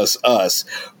makes us us.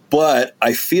 But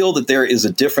I feel that there is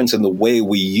a difference in the way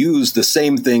we use the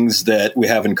same things that we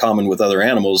have in common with other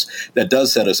animals that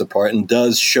does set us apart and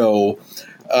does show,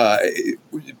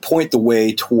 point the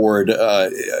way toward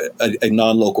a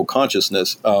non-local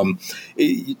consciousness.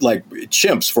 Like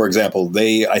chimps, for example,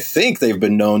 I think they've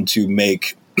been known to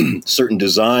make certain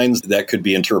designs that could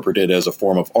be interpreted as a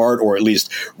form of art, or at least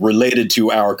related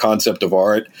to our concept of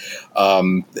art,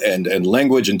 and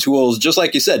language and tools. Just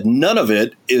like you said, none of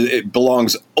it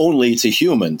belongs only to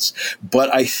humans.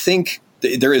 But I think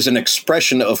there is an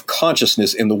expression of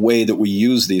consciousness in the way that we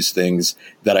use these things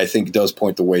that I think does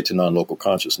point the way to non-local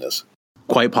consciousness.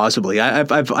 Quite possibly.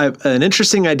 I've an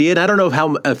interesting idea, and I don't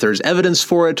know if there's evidence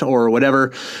for it or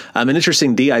whatever. An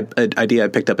interesting idea I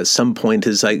picked up at some point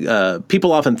is like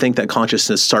people often think that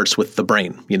consciousness starts with the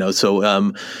brain.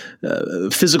 So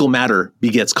physical matter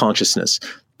begets consciousness.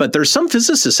 But there's some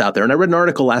physicists out there, and I read an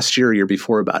article last year or year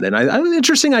before about it. And I have an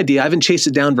interesting idea. I haven't chased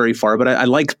it down very far, but I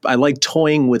like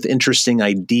toying with interesting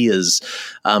ideas,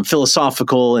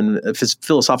 philosophical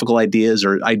ideas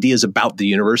or ideas about the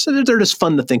universe. They're just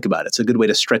fun to think about. It's a good way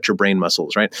to stretch your brain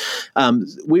muscles, right?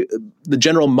 The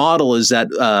general model is that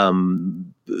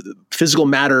physical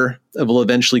matter will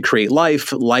eventually create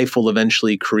life. Life will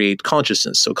eventually create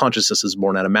consciousness. So consciousness is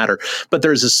born out of matter. But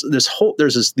there's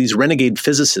these renegade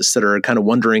physicists that are kind of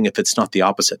wondering if it's not the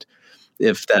opposite,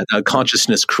 if that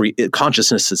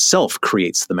consciousness itself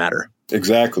creates the matter.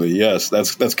 Exactly. Yes,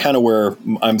 that's kind of where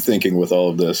I'm thinking with all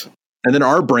of this. And then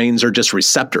our brains are just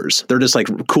receptors. They're just like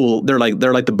cool. They're like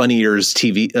the bunny ears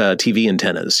TV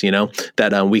antennas,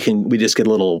 that we just get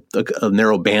a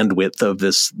narrow bandwidth of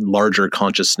this larger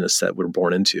consciousness that we're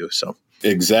born into. So.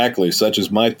 Exactly. Such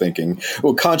is my thinking.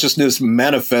 Well, consciousness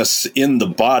manifests in the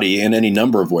body in any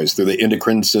number of ways, through the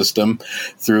endocrine system,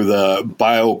 through the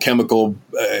biochemical,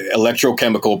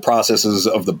 electrochemical processes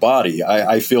of the body.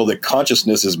 I feel that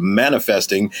consciousness is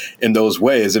manifesting in those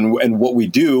ways. And what we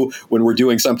do when we're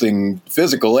doing something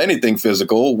physical, anything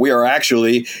physical, we are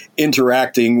actually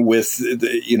interacting with,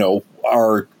 it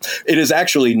is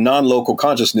actually non-local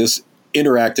consciousness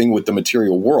interacting with the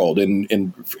material world in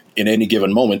any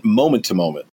given moment to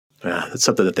moment. That's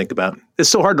something to think about. It's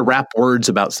so hard to wrap words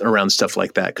around stuff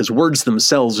like that, because words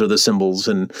themselves are the symbols,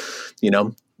 and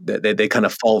they kind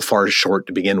of fall far short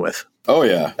to begin with. Oh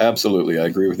yeah, absolutely. I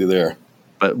agree with you there.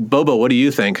 But Bobo, what do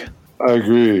you think? I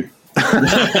agree.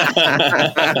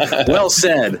 Well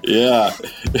said. Yeah.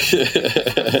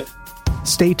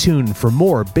 Stay tuned for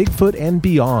more Bigfoot and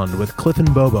Beyond with Cliff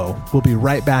and Bobo. We'll be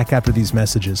right back after these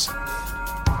messages.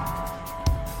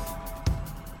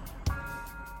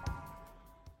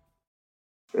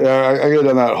 I get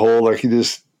on that whole, like,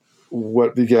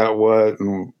 what begat what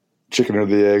and chicken or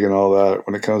the egg and all that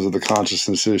when it comes to the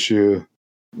consciousness issue.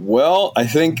 Well, I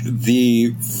think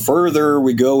the further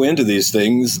we go into these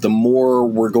things, the more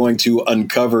we're going to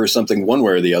uncover something one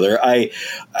way or the other. I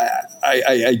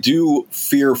do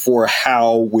fear for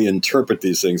how we interpret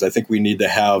these things. I think we need to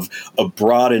have a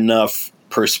broad enough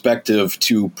perspective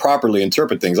to properly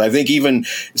interpret things. I think even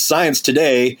science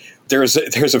today, there's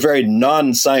a very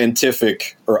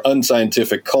non-scientific or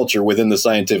unscientific culture within the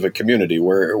scientific community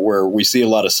where we see a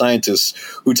lot of scientists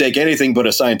who take anything but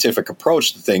a scientific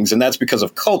approach to things, and that's because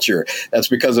of culture. That's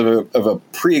because of a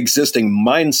pre-existing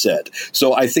mindset.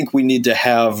 So I think we need to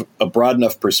have a broad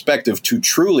enough perspective to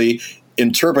truly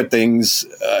interpret things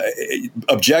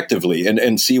objectively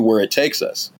and see where it takes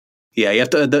us. Yeah,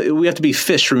 we have to be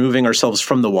fish removing ourselves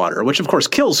from the water, which of course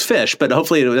kills fish, but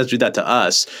hopefully it doesn't do that to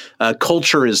us.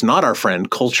 Culture is not our friend.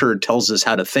 Culture tells us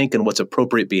how to think and what's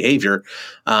appropriate behavior,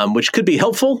 which could be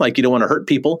helpful, like you don't want to hurt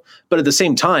people. But at the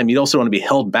same time, you also want to be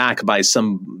held back by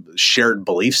some shared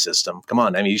belief system. Come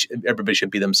on, I mean, everybody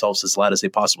should be themselves as loud as they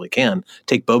possibly can.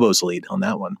 Take Bobo's lead on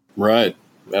that one. Right,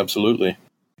 absolutely.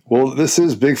 Well, this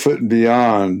is Bigfoot and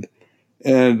Beyond,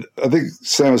 and I think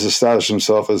Sam has established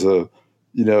himself as a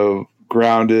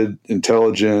grounded,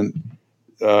 intelligent,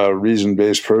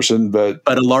 reason-based person, but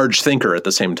a large thinker at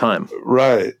the same time.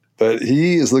 Right. But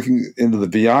he is looking into the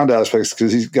beyond aspects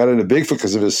because he's got into Bigfoot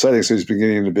because of his sightings. So he's been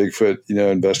getting into Bigfoot,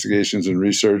 investigations and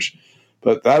research.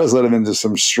 But that has led him into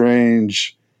some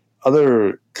strange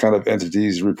other kind of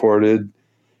entities reported.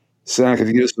 Sam, could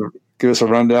you give us a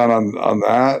rundown on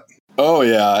that? Oh,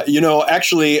 yeah.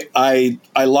 Actually, I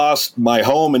lost my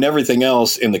home and everything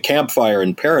else in the campfire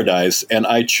in Paradise, and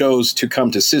I chose to come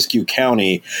to Siskiyou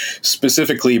County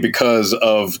specifically because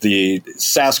of the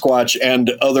Sasquatch and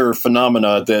other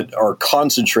phenomena that are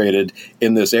concentrated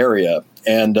in this area.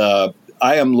 And I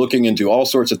am looking into all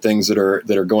sorts of things that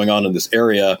are going on in this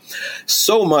area.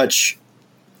 So much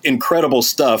incredible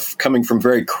stuff coming from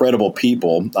very credible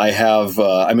people.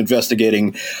 I'm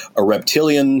investigating a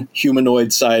reptilian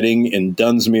humanoid sighting in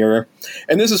Dunsmuir.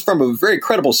 And this is from a very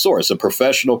credible source, a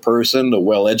professional person, a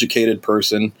well-educated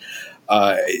person,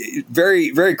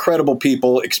 very, very credible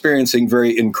people experiencing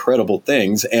very incredible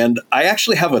things. And I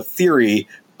actually have a theory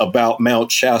about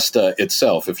Mount Shasta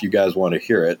itself, if you guys want to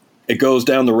hear it. It goes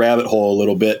down the rabbit hole a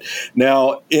little bit.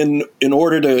 Now, in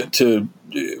order to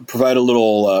provide a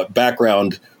little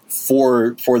background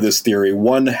for this theory,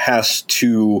 one has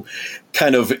to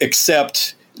kind of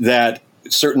accept that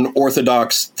certain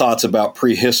orthodox thoughts about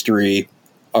prehistory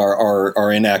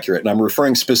are inaccurate. And I'm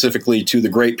referring specifically to the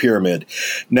Great Pyramid.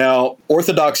 Now,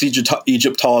 Orthodox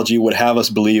Egyptology would have us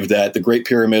believe that the Great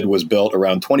Pyramid was built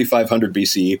around 2500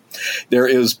 BC. There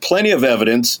is plenty of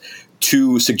evidence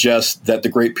to suggest that the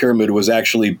Great Pyramid was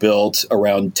actually built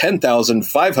around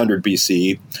 10,500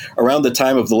 BC, around the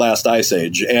time of the last ice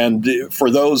age. And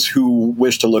for those who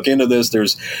wish to look into this,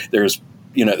 there's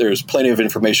plenty of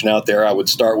information out there. I would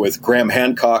start with Graham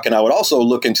Hancock, and I would also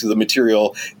look into the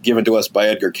material given to us by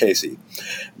Edgar Cayce.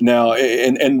 Now,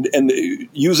 and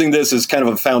using this as kind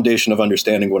of a foundation of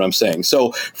understanding what I'm saying.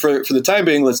 So for the time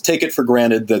being, let's take it for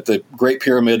granted that the Great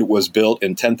Pyramid was built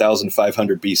in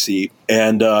 10,500 BC.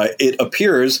 And it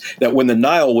appears that when the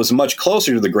Nile was much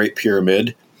closer to the Great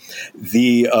Pyramid,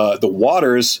 the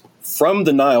waters from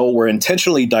the Nile were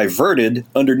intentionally diverted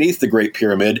underneath the Great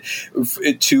Pyramid for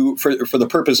the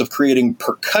purpose of creating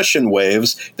percussion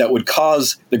waves that would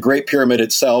cause the Great Pyramid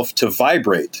itself to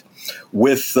vibrate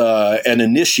with an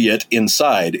initiate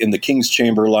inside in the king's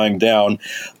chamber lying down.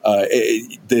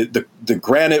 The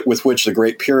granite with which the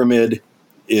Great Pyramid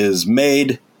is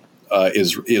made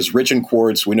is rich in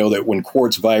quartz. We know that when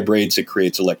quartz vibrates, it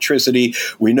creates electricity.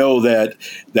 We know that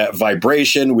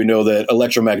vibration, we know that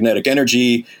electromagnetic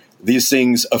energy, these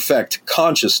things affect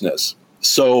consciousness.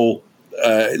 So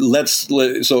let's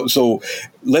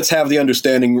have the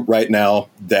understanding right now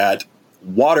that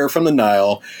water from the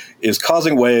Nile is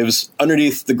causing waves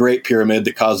underneath the Great Pyramid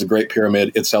that cause the Great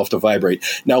Pyramid itself to vibrate.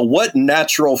 Now, what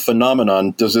natural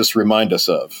phenomenon does this remind us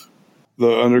of?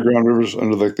 The underground rivers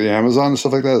under the Amazon and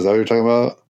stuff like that? Is that what you're talking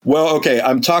about? Well, okay,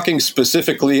 I'm talking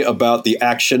specifically about the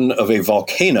action of a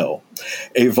volcano.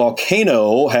 A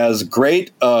volcano has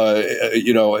great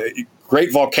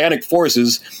volcanic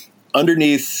forces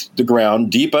underneath the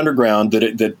ground, deep underground,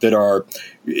 that are,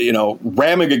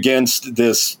 ramming against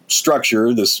this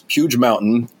structure, this huge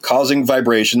mountain, causing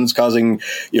vibrations, causing,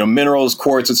 minerals,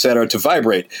 quartz, etc., to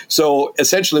vibrate. So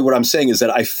essentially, what I'm saying is that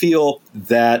I feel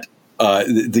that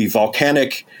the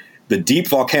the deep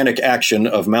volcanic action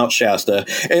of Mount Shasta.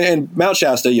 And Mount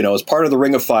Shasta, as part of the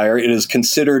Ring of Fire, it is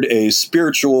considered a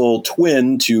spiritual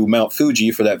twin to Mount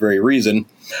Fuji for that very reason.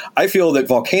 I feel that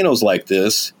volcanoes like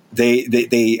this,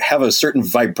 they have a certain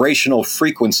vibrational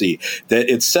frequency that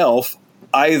itself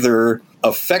either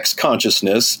affects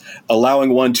consciousness,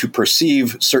 allowing one to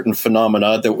perceive certain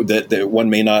phenomena that one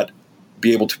may not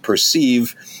be able to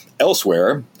perceive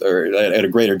elsewhere or at a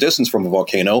greater distance from a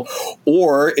volcano,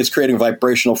 or it's creating a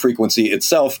vibrational frequency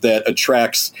itself that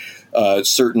attracts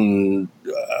certain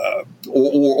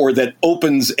or that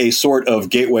opens a sort of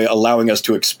gateway allowing us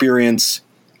to experience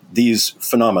these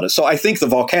phenomena. So I think the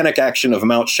volcanic action of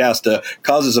Mount Shasta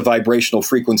causes a vibrational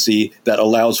frequency that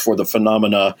allows for the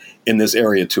phenomena in this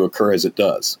area to occur as it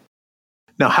does.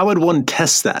 Now, how would one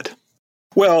test that?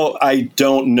 Well, I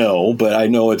don't know, but I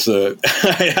know it's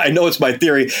I know it's my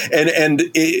theory, and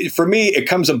for me, it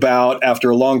comes about after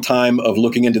a long time of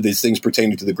looking into these things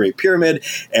pertaining to the Great Pyramid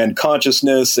and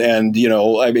consciousness, and we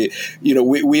know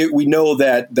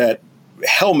that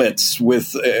helmets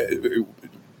with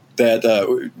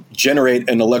that generate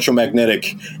an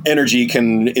electromagnetic energy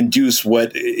can induce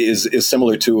what is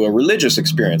similar to a religious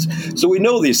experience. So we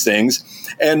know these things,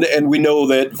 and we know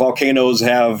that volcanoes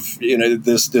have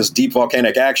this deep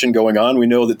volcanic action going on. We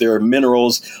know that there are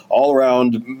minerals all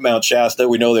around Mount Shasta.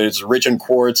 We know that it's rich in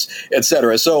quartz,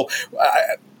 etc. So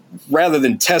rather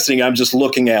than testing, I'm just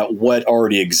looking at what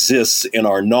already exists in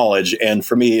our knowledge. And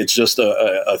for me, it's just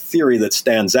a theory that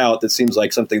stands out that seems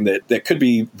like something that could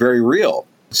be very real.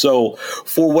 So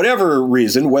for whatever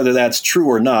reason, whether that's true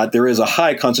or not, there is a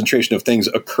high concentration of things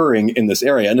occurring in this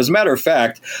area. And as a matter of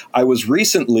fact, I was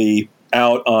recently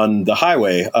out on the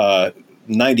highway,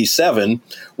 97,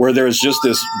 where there's just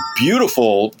this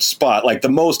beautiful spot, like the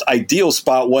most ideal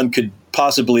spot one could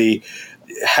possibly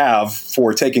have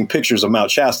for taking pictures of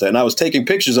Mount Shasta. And I was taking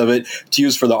pictures of it to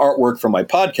use for the artwork for my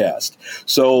podcast.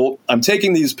 So I'm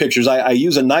taking these pictures. I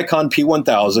use a Nikon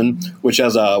P1000, which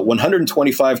has a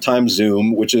 125 times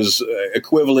zoom, which is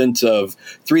equivalent of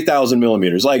 3,000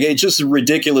 millimeters. Like, it's just a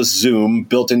ridiculous zoom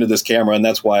built into this camera. And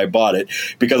that's why I bought it,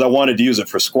 because I wanted to use it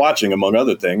for squatching, among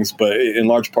other things, but in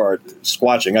large part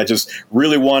squatching. I just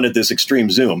really wanted this extreme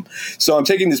zoom. So I'm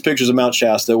taking these pictures of Mount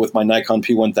Shasta with my Nikon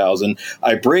P1000.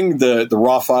 I bring the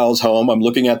raw files home. I'm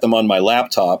looking at them on my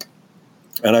laptop,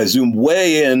 and I zoom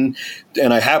way in,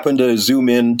 and I happen to zoom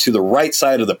in to the right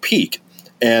side of the peak.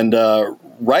 And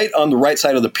right on the right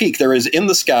side of the peak, there is in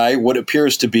the sky what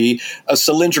appears to be a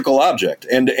cylindrical object.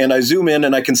 And I zoom in,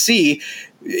 and I can see,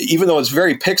 even though it's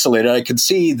very pixelated, I can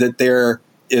see that there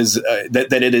is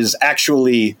that it is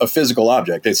actually a physical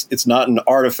object. It's not an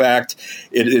artifact.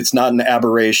 It's not an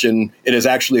aberration. It is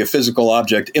actually a physical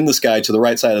object in the sky to the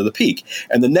right side of the peak.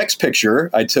 And the next picture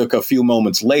I took a few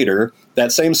moments later,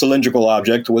 that same cylindrical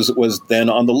object was then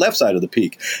on the left side of the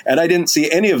peak. And I didn't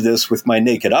see any of this with my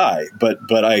naked eye, but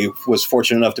I was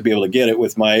fortunate enough to be able to get it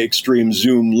with my extreme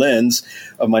zoom lens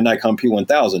of my Nikon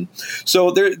P1000.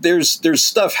 So there's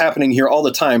stuff happening here all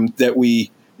the time that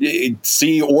we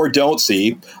see or don't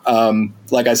see.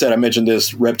 Like I said, I mentioned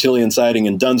this reptilian sighting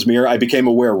in Dunsmuir. I became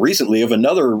aware recently of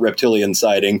another reptilian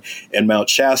sighting in Mount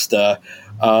Shasta.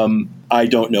 I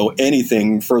don't know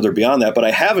anything further beyond that, but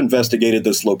I have investigated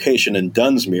this location in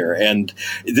Dunsmuir, and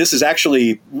this is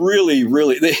actually really,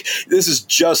 this is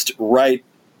just right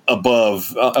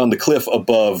above, on the cliff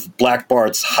above Black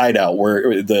Bart's hideout,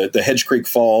 where the Hedge Creek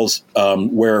Falls,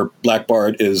 where Black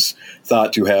Bart is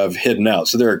thought to have hidden out.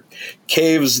 So there are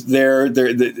caves there.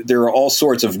 There are all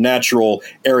sorts of natural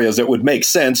areas that would make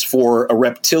sense for a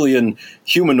reptilian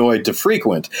humanoid to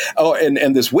frequent. Oh,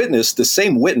 and this witness, the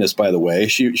same witness, by the way,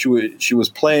 she was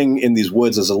playing in these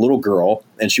woods as a little girl,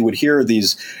 and she would hear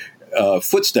these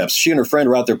footsteps. She and her friend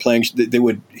were out there playing. They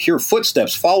would hear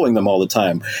footsteps following them all the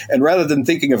time. And rather than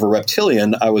thinking of a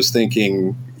reptilian, I was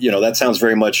thinking, that sounds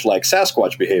very much like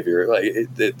Sasquatch behavior,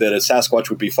 that a Sasquatch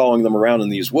would be following them around in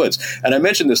these woods. And I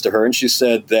mentioned this to her, and she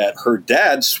said that her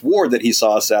dad swore that he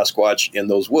saw a Sasquatch in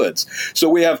those woods. So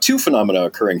we have two phenomena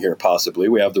occurring here, possibly.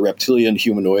 We have the reptilian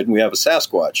humanoid, and we have a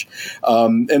Sasquatch.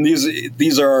 And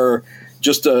these are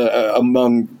just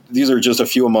these are just a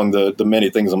few among the many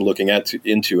things I'm looking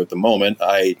into at the moment.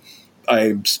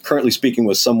 I'm currently speaking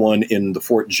with someone in the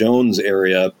Fort Jones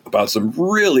area about some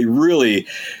really, really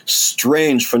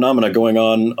strange phenomena going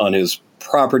on his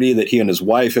property that he and his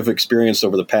wife have experienced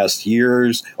over the past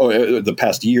year.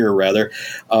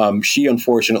 She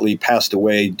unfortunately passed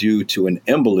away due to an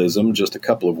embolism just a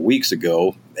couple of weeks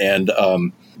ago. And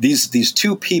these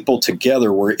two people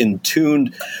together were in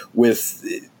tune with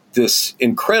this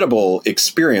incredible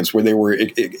experience where they were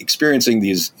experiencing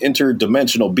these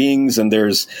interdimensional beings, and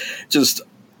there's just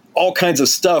all kinds of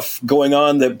stuff going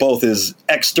on that both is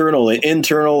external and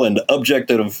internal and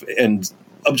objective and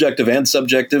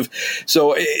subjective.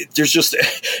 So there's just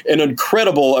an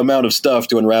incredible amount of stuff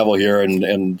to unravel here,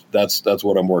 and that's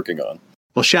what I'm working on.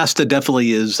 Well, Shasta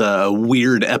definitely is a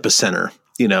weird epicenter.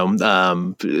 A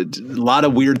lot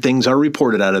of weird things are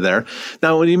reported out of there.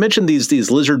 Now, when you mentioned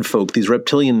these lizard folk, these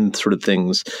reptilian sort of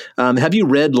things, have you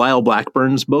read Lyle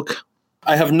Blackburn's book?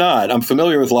 I have not. I'm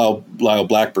familiar with Lyle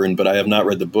Blackburn, but I have not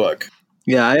read the book.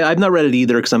 Yeah, I've not read it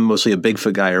either because I'm mostly a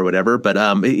Bigfoot guy or whatever.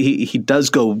 But he does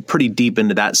go pretty deep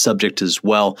into that subject as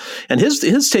well. And his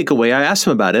takeaway, I asked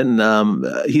him about it, and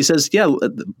he says, yeah,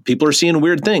 people are seeing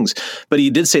weird things. But he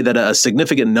did say that a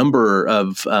significant number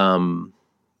of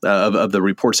the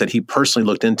reports that he personally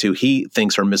looked into, he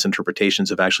thinks are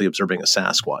misinterpretations of actually observing a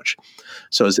Sasquatch.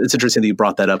 So it's interesting that you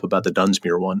brought that up about the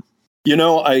Dunsmuir one.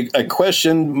 I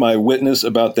questioned my witness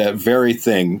about that very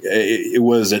thing. It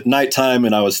was at nighttime,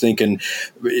 and I was thinking,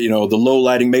 the low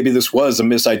lighting, maybe this was a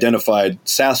misidentified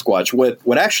Sasquatch.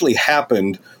 What actually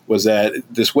happened was that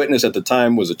this witness at the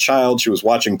time was a child. She was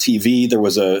watching TV. There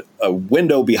was a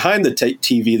window behind the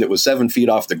TV that was 7 feet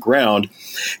off the ground.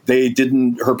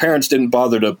 Her parents didn't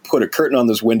bother to put a curtain on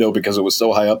this window because it was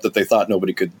so high up that they thought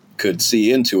nobody could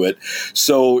see into it.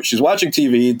 So she's watching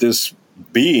TV. This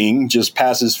being just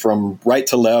passes from right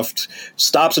to left,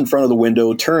 stops in front of the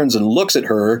window, turns and looks at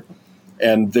her,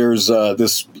 and there's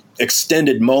this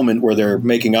extended moment where they're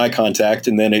making eye contact,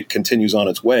 and then it continues on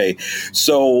its way.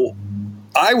 So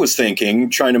I was thinking,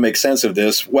 trying to make sense of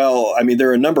this, well, I mean, there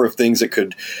are a number of things that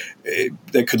could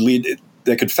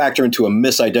factor into a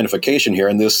misidentification here,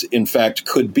 and this, in fact,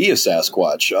 could be a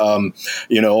Sasquatch.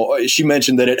 She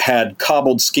mentioned that it had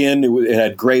cobbled skin, it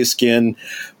had gray skin,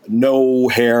 no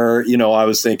hair. I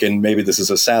was thinking maybe this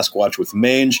is a Sasquatch with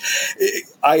mange.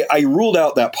 I ruled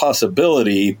out that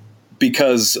possibility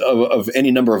because of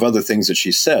any number of other things that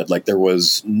she said. Like there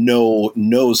was no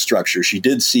nose structure. She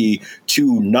did see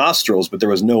 2 nostrils, but there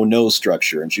was no nose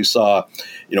structure. And she saw,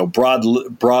 a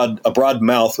broad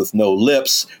mouth with no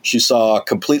lips. She saw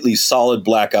completely solid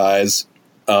black eyes.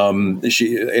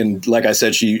 And like I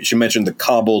said, she mentioned the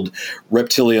cobbled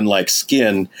reptilian-like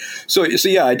skin. So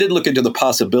yeah, I did look into the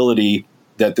possibility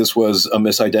that this was a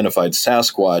misidentified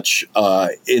Sasquatch.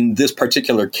 In this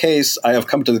particular case, I have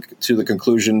come to the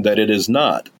conclusion that it is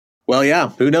not. Well, yeah,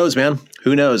 who knows, man?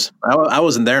 Who knows? I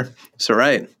wasn't there. So,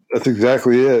 right. That's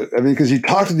exactly it. I mean, because you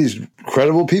talk to these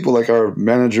credible people, like our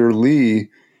manager Lee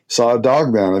saw a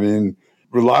dogman. I mean,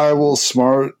 reliable,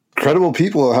 smart, credible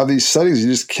people have these sightings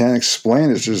you just can't explain.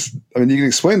 It's just, I mean, you can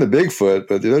explain the Bigfoot,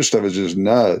 but the other stuff is just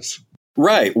nuts.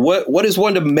 Right. What is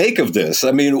one to make of this?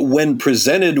 I mean, when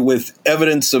presented with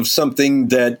evidence of something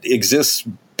that exists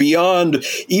beyond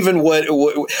even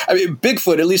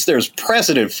Bigfoot, at least there's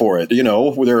precedent for it.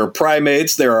 There are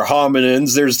primates, there are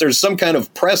hominins, there's some kind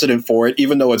of precedent for it,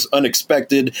 even though it's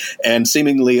unexpected and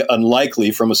seemingly unlikely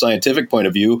from a scientific point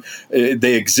of view.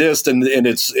 They exist, and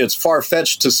it's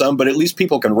far-fetched to some, but at least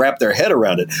people can wrap their head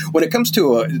around it. When it comes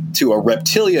to a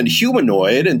reptilian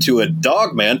humanoid and to a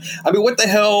dogman, I mean, what the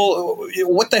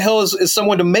hell is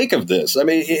someone to make of this? I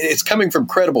mean, it's coming from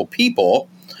credible people.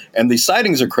 And the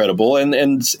sightings are credible,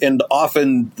 and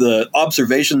often the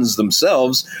observations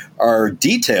themselves are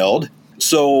detailed.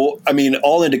 So, I mean,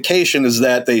 all indication is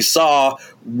that they saw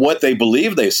what they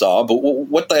believe they saw, but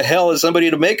what the hell is somebody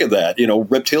to make of that?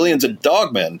 Reptilians and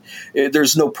dogmen.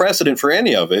 There's no precedent for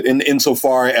any of it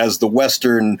insofar as the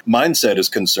Western mindset is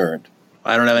concerned.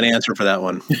 I don't have an answer for that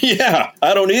one. Yeah,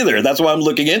 I don't either. That's why I'm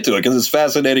looking into it, because it's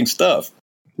fascinating stuff.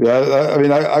 Yeah, I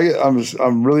mean,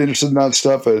 I'm really interested in that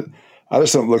stuff, but I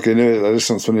just don't look into it. I just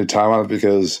don't spend any time on it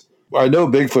because I know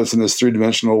Bigfoot's in this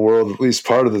 3-dimensional world at least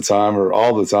part of the time or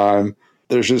all the time.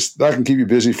 There's just, that can keep you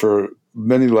busy for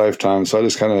many lifetimes. So I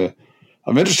just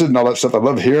I'm interested in all that stuff. I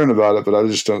love hearing about it, but I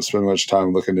just don't spend much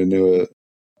time looking into it.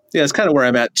 Yeah, it's kind of where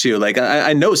I'm at, too. Like,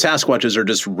 I know Sasquatches are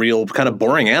just real kind of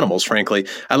boring animals, frankly.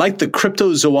 I like the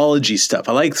cryptozoology stuff.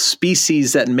 I like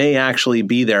species that may actually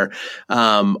be there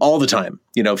all the time,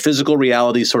 physical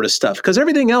reality sort of stuff. Because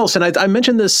everything else, and I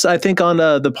mentioned this, I think, on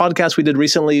the podcast we did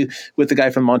recently with the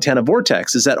guy from Montana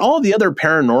Vortex, is that all the other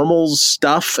paranormal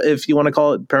stuff, if you want to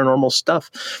call it paranormal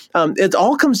stuff, it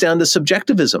all comes down to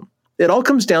subjectivism. It all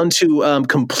comes down to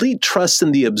complete trust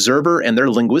in the observer and their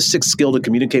linguistic skill to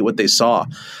communicate what they saw.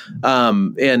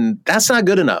 And that's not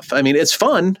good enough. I mean, it's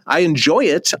fun. I enjoy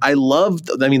it.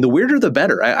 The weirder, the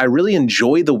better. I really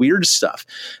enjoy the weird stuff.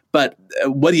 But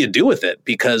what do you do with it?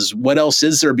 Because what else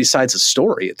is there besides a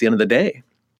story at the end of the day?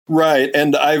 Right.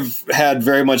 And I've had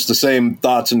very much the same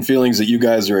thoughts and feelings that you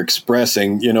guys are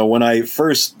expressing. You know, when I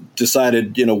first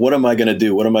decided, you know, what am I going to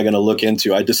do? What am I going to look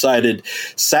into? I decided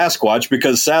Sasquatch,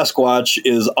 because Sasquatch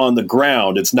is on the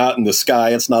ground. It's not in the sky.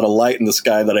 It's not a light in the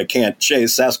sky that I can't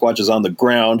chase. Sasquatch is on the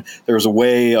ground. There's a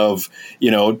way of, you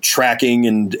know, tracking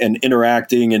and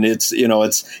interacting. And it's, you know,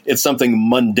 it's something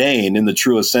mundane in the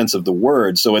truest sense of the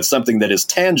word. So it's something that is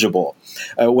tangible.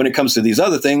 When it comes to these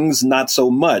other things, not so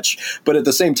much. But at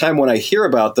the same time, when I hear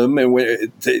about them,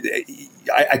 and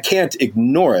I can't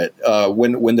ignore it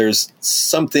when there's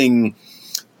something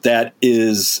that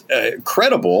is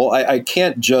credible. I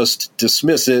can't just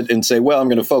dismiss it and say, well, I'm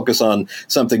going to focus on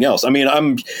something else. I mean,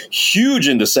 I'm huge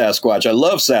into Sasquatch. I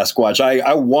love Sasquatch.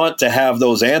 I want to have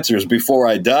those answers before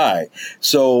I die.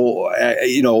 So,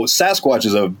 you know, Sasquatch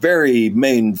is a very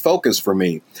main focus for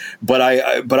me. But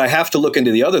I have to look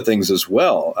into the other things as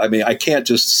well. I mean, I can't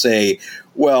just say,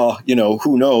 well, you know,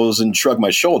 who knows, and shrug my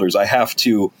shoulders. I have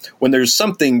to, when there's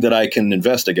something that I can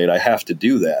investigate, I have to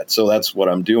do that. So that's what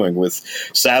I'm doing with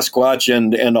Sasquatch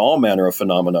and all manner of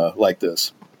phenomena like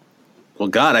this. Well,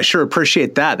 God, I sure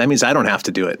appreciate that. That means I don't have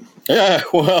to do it. Yeah,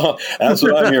 well, that's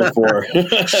what I'm here for.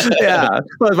 Yeah.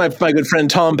 Well, my good friend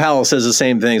Tom Powell says the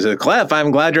same thing. So, Clef,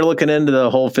 I'm glad you're looking into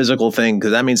the whole physical thing,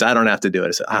 because that means I don't have to do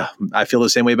it. I feel the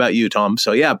same way about you, Tom.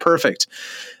 So, yeah, perfect.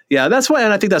 Yeah, that's why,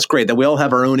 and I think that's great that we all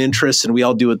have our own interests and we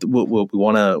all do what we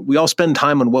want to. We all spend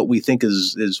time on what we think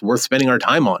is worth spending our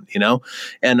time on, you know.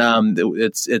 And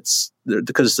it's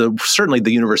because certainly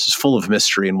the universe is full of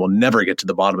mystery, and we'll never get to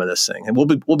the bottom of this thing. And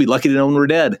we'll be lucky to know when we're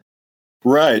dead.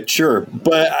 Right, sure,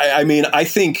 but I mean, I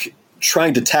think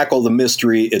trying to tackle the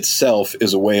mystery itself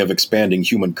is a way of expanding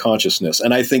human consciousness.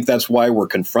 And I think that's why we're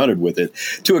confronted with it,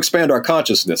 to expand our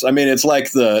consciousness. I mean, it's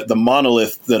like the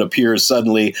monolith that appears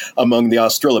suddenly among the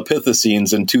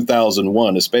Australopithecines in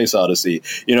 2001, A Space Odyssey.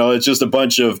 You know, it's just a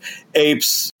bunch of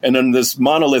apes, and then this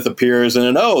monolith appears,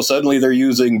 and then, suddenly they're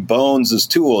using bones as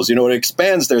tools. You know, it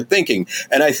expands their thinking.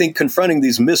 And I think confronting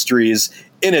these mysteries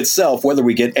in itself, whether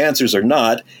we get answers or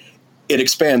not, it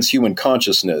expands human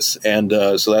consciousness, and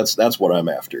so that's what I'm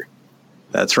after.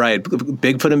 That's right.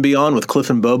 Bigfoot and Beyond with Cliff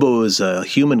and Bobo is a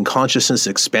human consciousness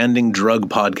expanding drug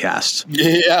podcast.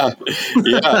 Yeah,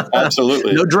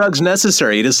 absolutely. No drugs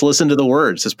necessary. You just listen to the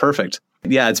words. It's perfect.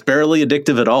 Yeah, it's barely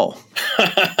addictive at all.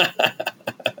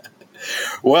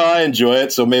 Well, I enjoy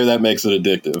it, so maybe that makes it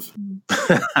addictive.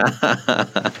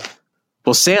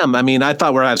 Well, Sam, I mean, I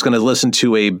thought I was going to listen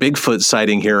to a Bigfoot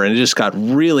sighting here, and it just got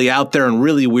really out there and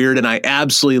really weird, and I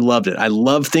absolutely loved it. I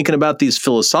love thinking about these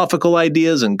philosophical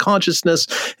ideas and consciousness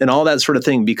and all that sort of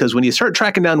thing, because when you start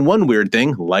tracking down one weird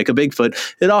thing, like a Bigfoot,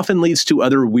 it often leads to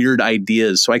other weird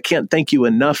ideas. So I can't thank you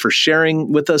enough for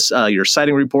sharing with us your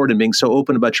sighting report and being so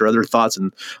open about your other thoughts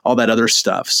and all that other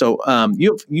stuff. So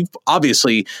you're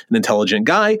obviously an intelligent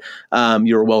guy.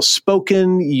 You're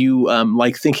well-spoken. You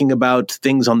like thinking about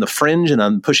things on the fringe and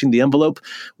on pushing the envelope.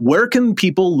 Where can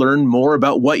people learn more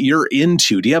about what you're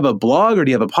into? Do you have a blog, or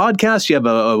do you have a podcast? Do you have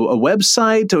a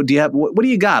website, or do you have, what do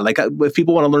you got? Like, if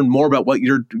people want to learn more about what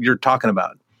you're talking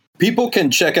about. People can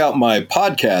check out my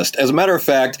podcast. As a matter of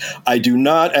fact, I do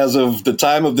not, as of the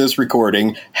time of this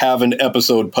recording, have an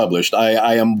episode published.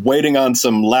 I am waiting on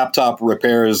some laptop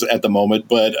repairs at the moment,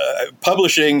 but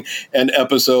publishing an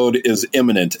episode is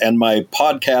imminent. And my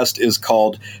podcast is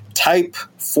called Type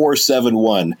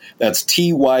 471. That's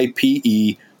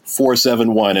TYPE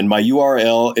 471. And my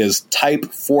URL is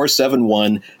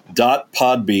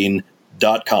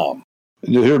type471.podbean.com.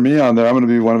 You'll hear me on there. I'm going to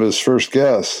be one of his first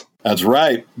guests. That's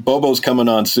right. Bobo's coming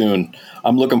on soon.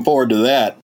 I'm looking forward to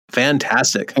that.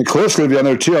 Fantastic. And Cliff's going to be on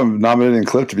there too. I'm nominating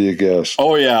Cliff to be a guest.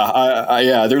 Oh yeah,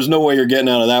 yeah. There's no way you're getting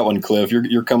out of that one, Cliff.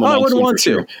 You're coming on. I wouldn't soon want for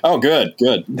sure. Oh, good.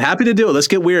 Happy to do it. Let's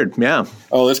get weird. Yeah.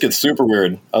 Oh, let's get super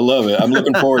weird. I love it. I'm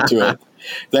looking forward to it.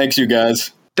 Thanks, you guys.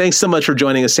 Thanks so much for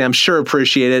joining us, Sam. Sure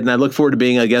appreciate it, and I look forward to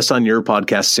being a guest on your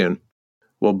podcast soon.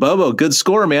 Well, Bobo, good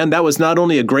score, man. That was not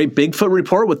only a great Bigfoot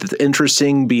report with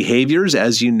interesting behaviors,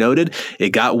 as you noted, it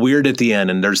got weird at the end,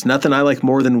 and there's nothing I like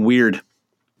more than weird.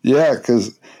 Yeah,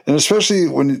 and especially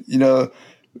when,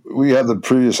 we had the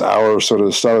previous hour sort of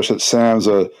established that Sam's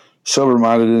a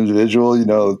sober-minded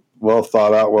individual, well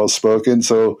thought out, well spoken.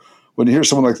 So when you hear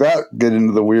someone like that get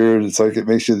into the weird, it's like it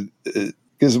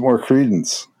gives it more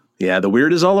credence. Yeah, the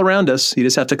weird is all around us. You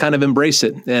just have to kind of embrace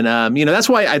it. And, that's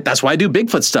why I do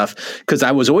Bigfoot stuff, because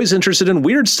I was always interested in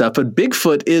weird stuff. But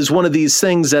Bigfoot is one of these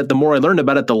things that the more I learned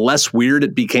about it, the less weird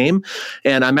it became.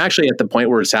 And I'm actually at the point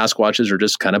where Sasquatches are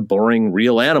just kind of boring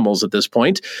real animals at this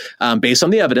point, based on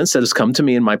the evidence that has come to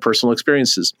me in my personal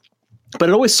experiences. But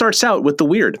it always starts out with the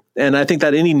weird. And I think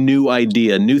that any new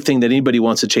idea, new thing that anybody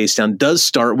wants to chase down does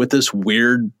start with this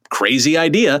weird, crazy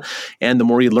idea. And the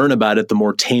more you learn about it, the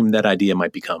more tame that idea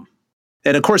might become.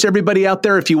 And of course, everybody out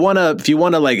there, if you want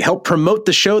to like help promote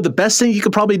the show, the best thing you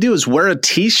could probably do is wear a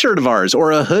t-shirt of ours or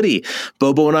a hoodie.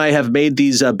 Bobo and I have made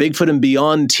these Bigfoot and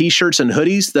Beyond t-shirts and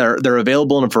hoodies. They're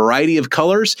available in a variety of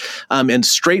colors and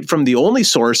straight from the only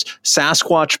source,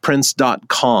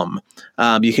 SasquatchPrints.com.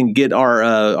 You can get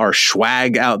our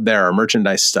swag out there, our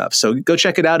merchandise stuff. So go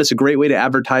check it out. It's a great way to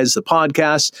advertise the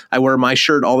podcast. I wear my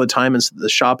shirt all the time in the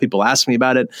shop. People ask me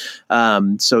about it.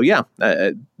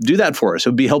 Do that for us. It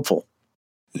would be helpful.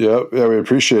 Yeah, we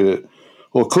appreciate it.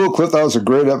 Well, cool, Cliff. That was a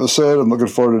great episode. I'm looking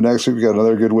forward to next week. We got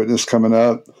another good witness coming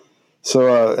up.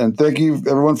 So, and thank you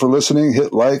everyone for listening.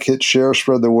 Hit like, hit share,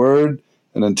 spread the word.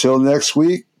 And until next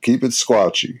week, keep it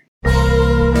squatchy.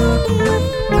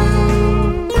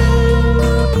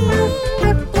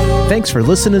 Thanks for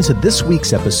listening to this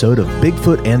week's episode of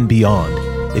Bigfoot and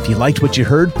Beyond. If you liked what you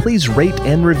heard, please rate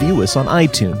and review us on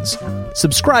iTunes.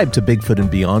 Subscribe to Bigfoot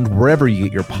and Beyond wherever you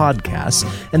get your podcasts,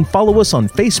 and follow us on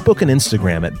Facebook and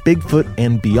Instagram at Bigfoot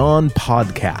and Beyond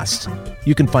Podcast.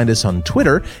 You can find us on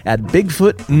Twitter at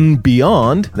Bigfoot and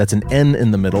Beyond, that's an N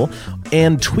in the middle,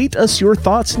 and tweet us your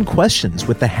thoughts and questions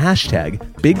with the hashtag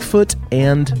Bigfoot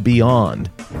and Beyond.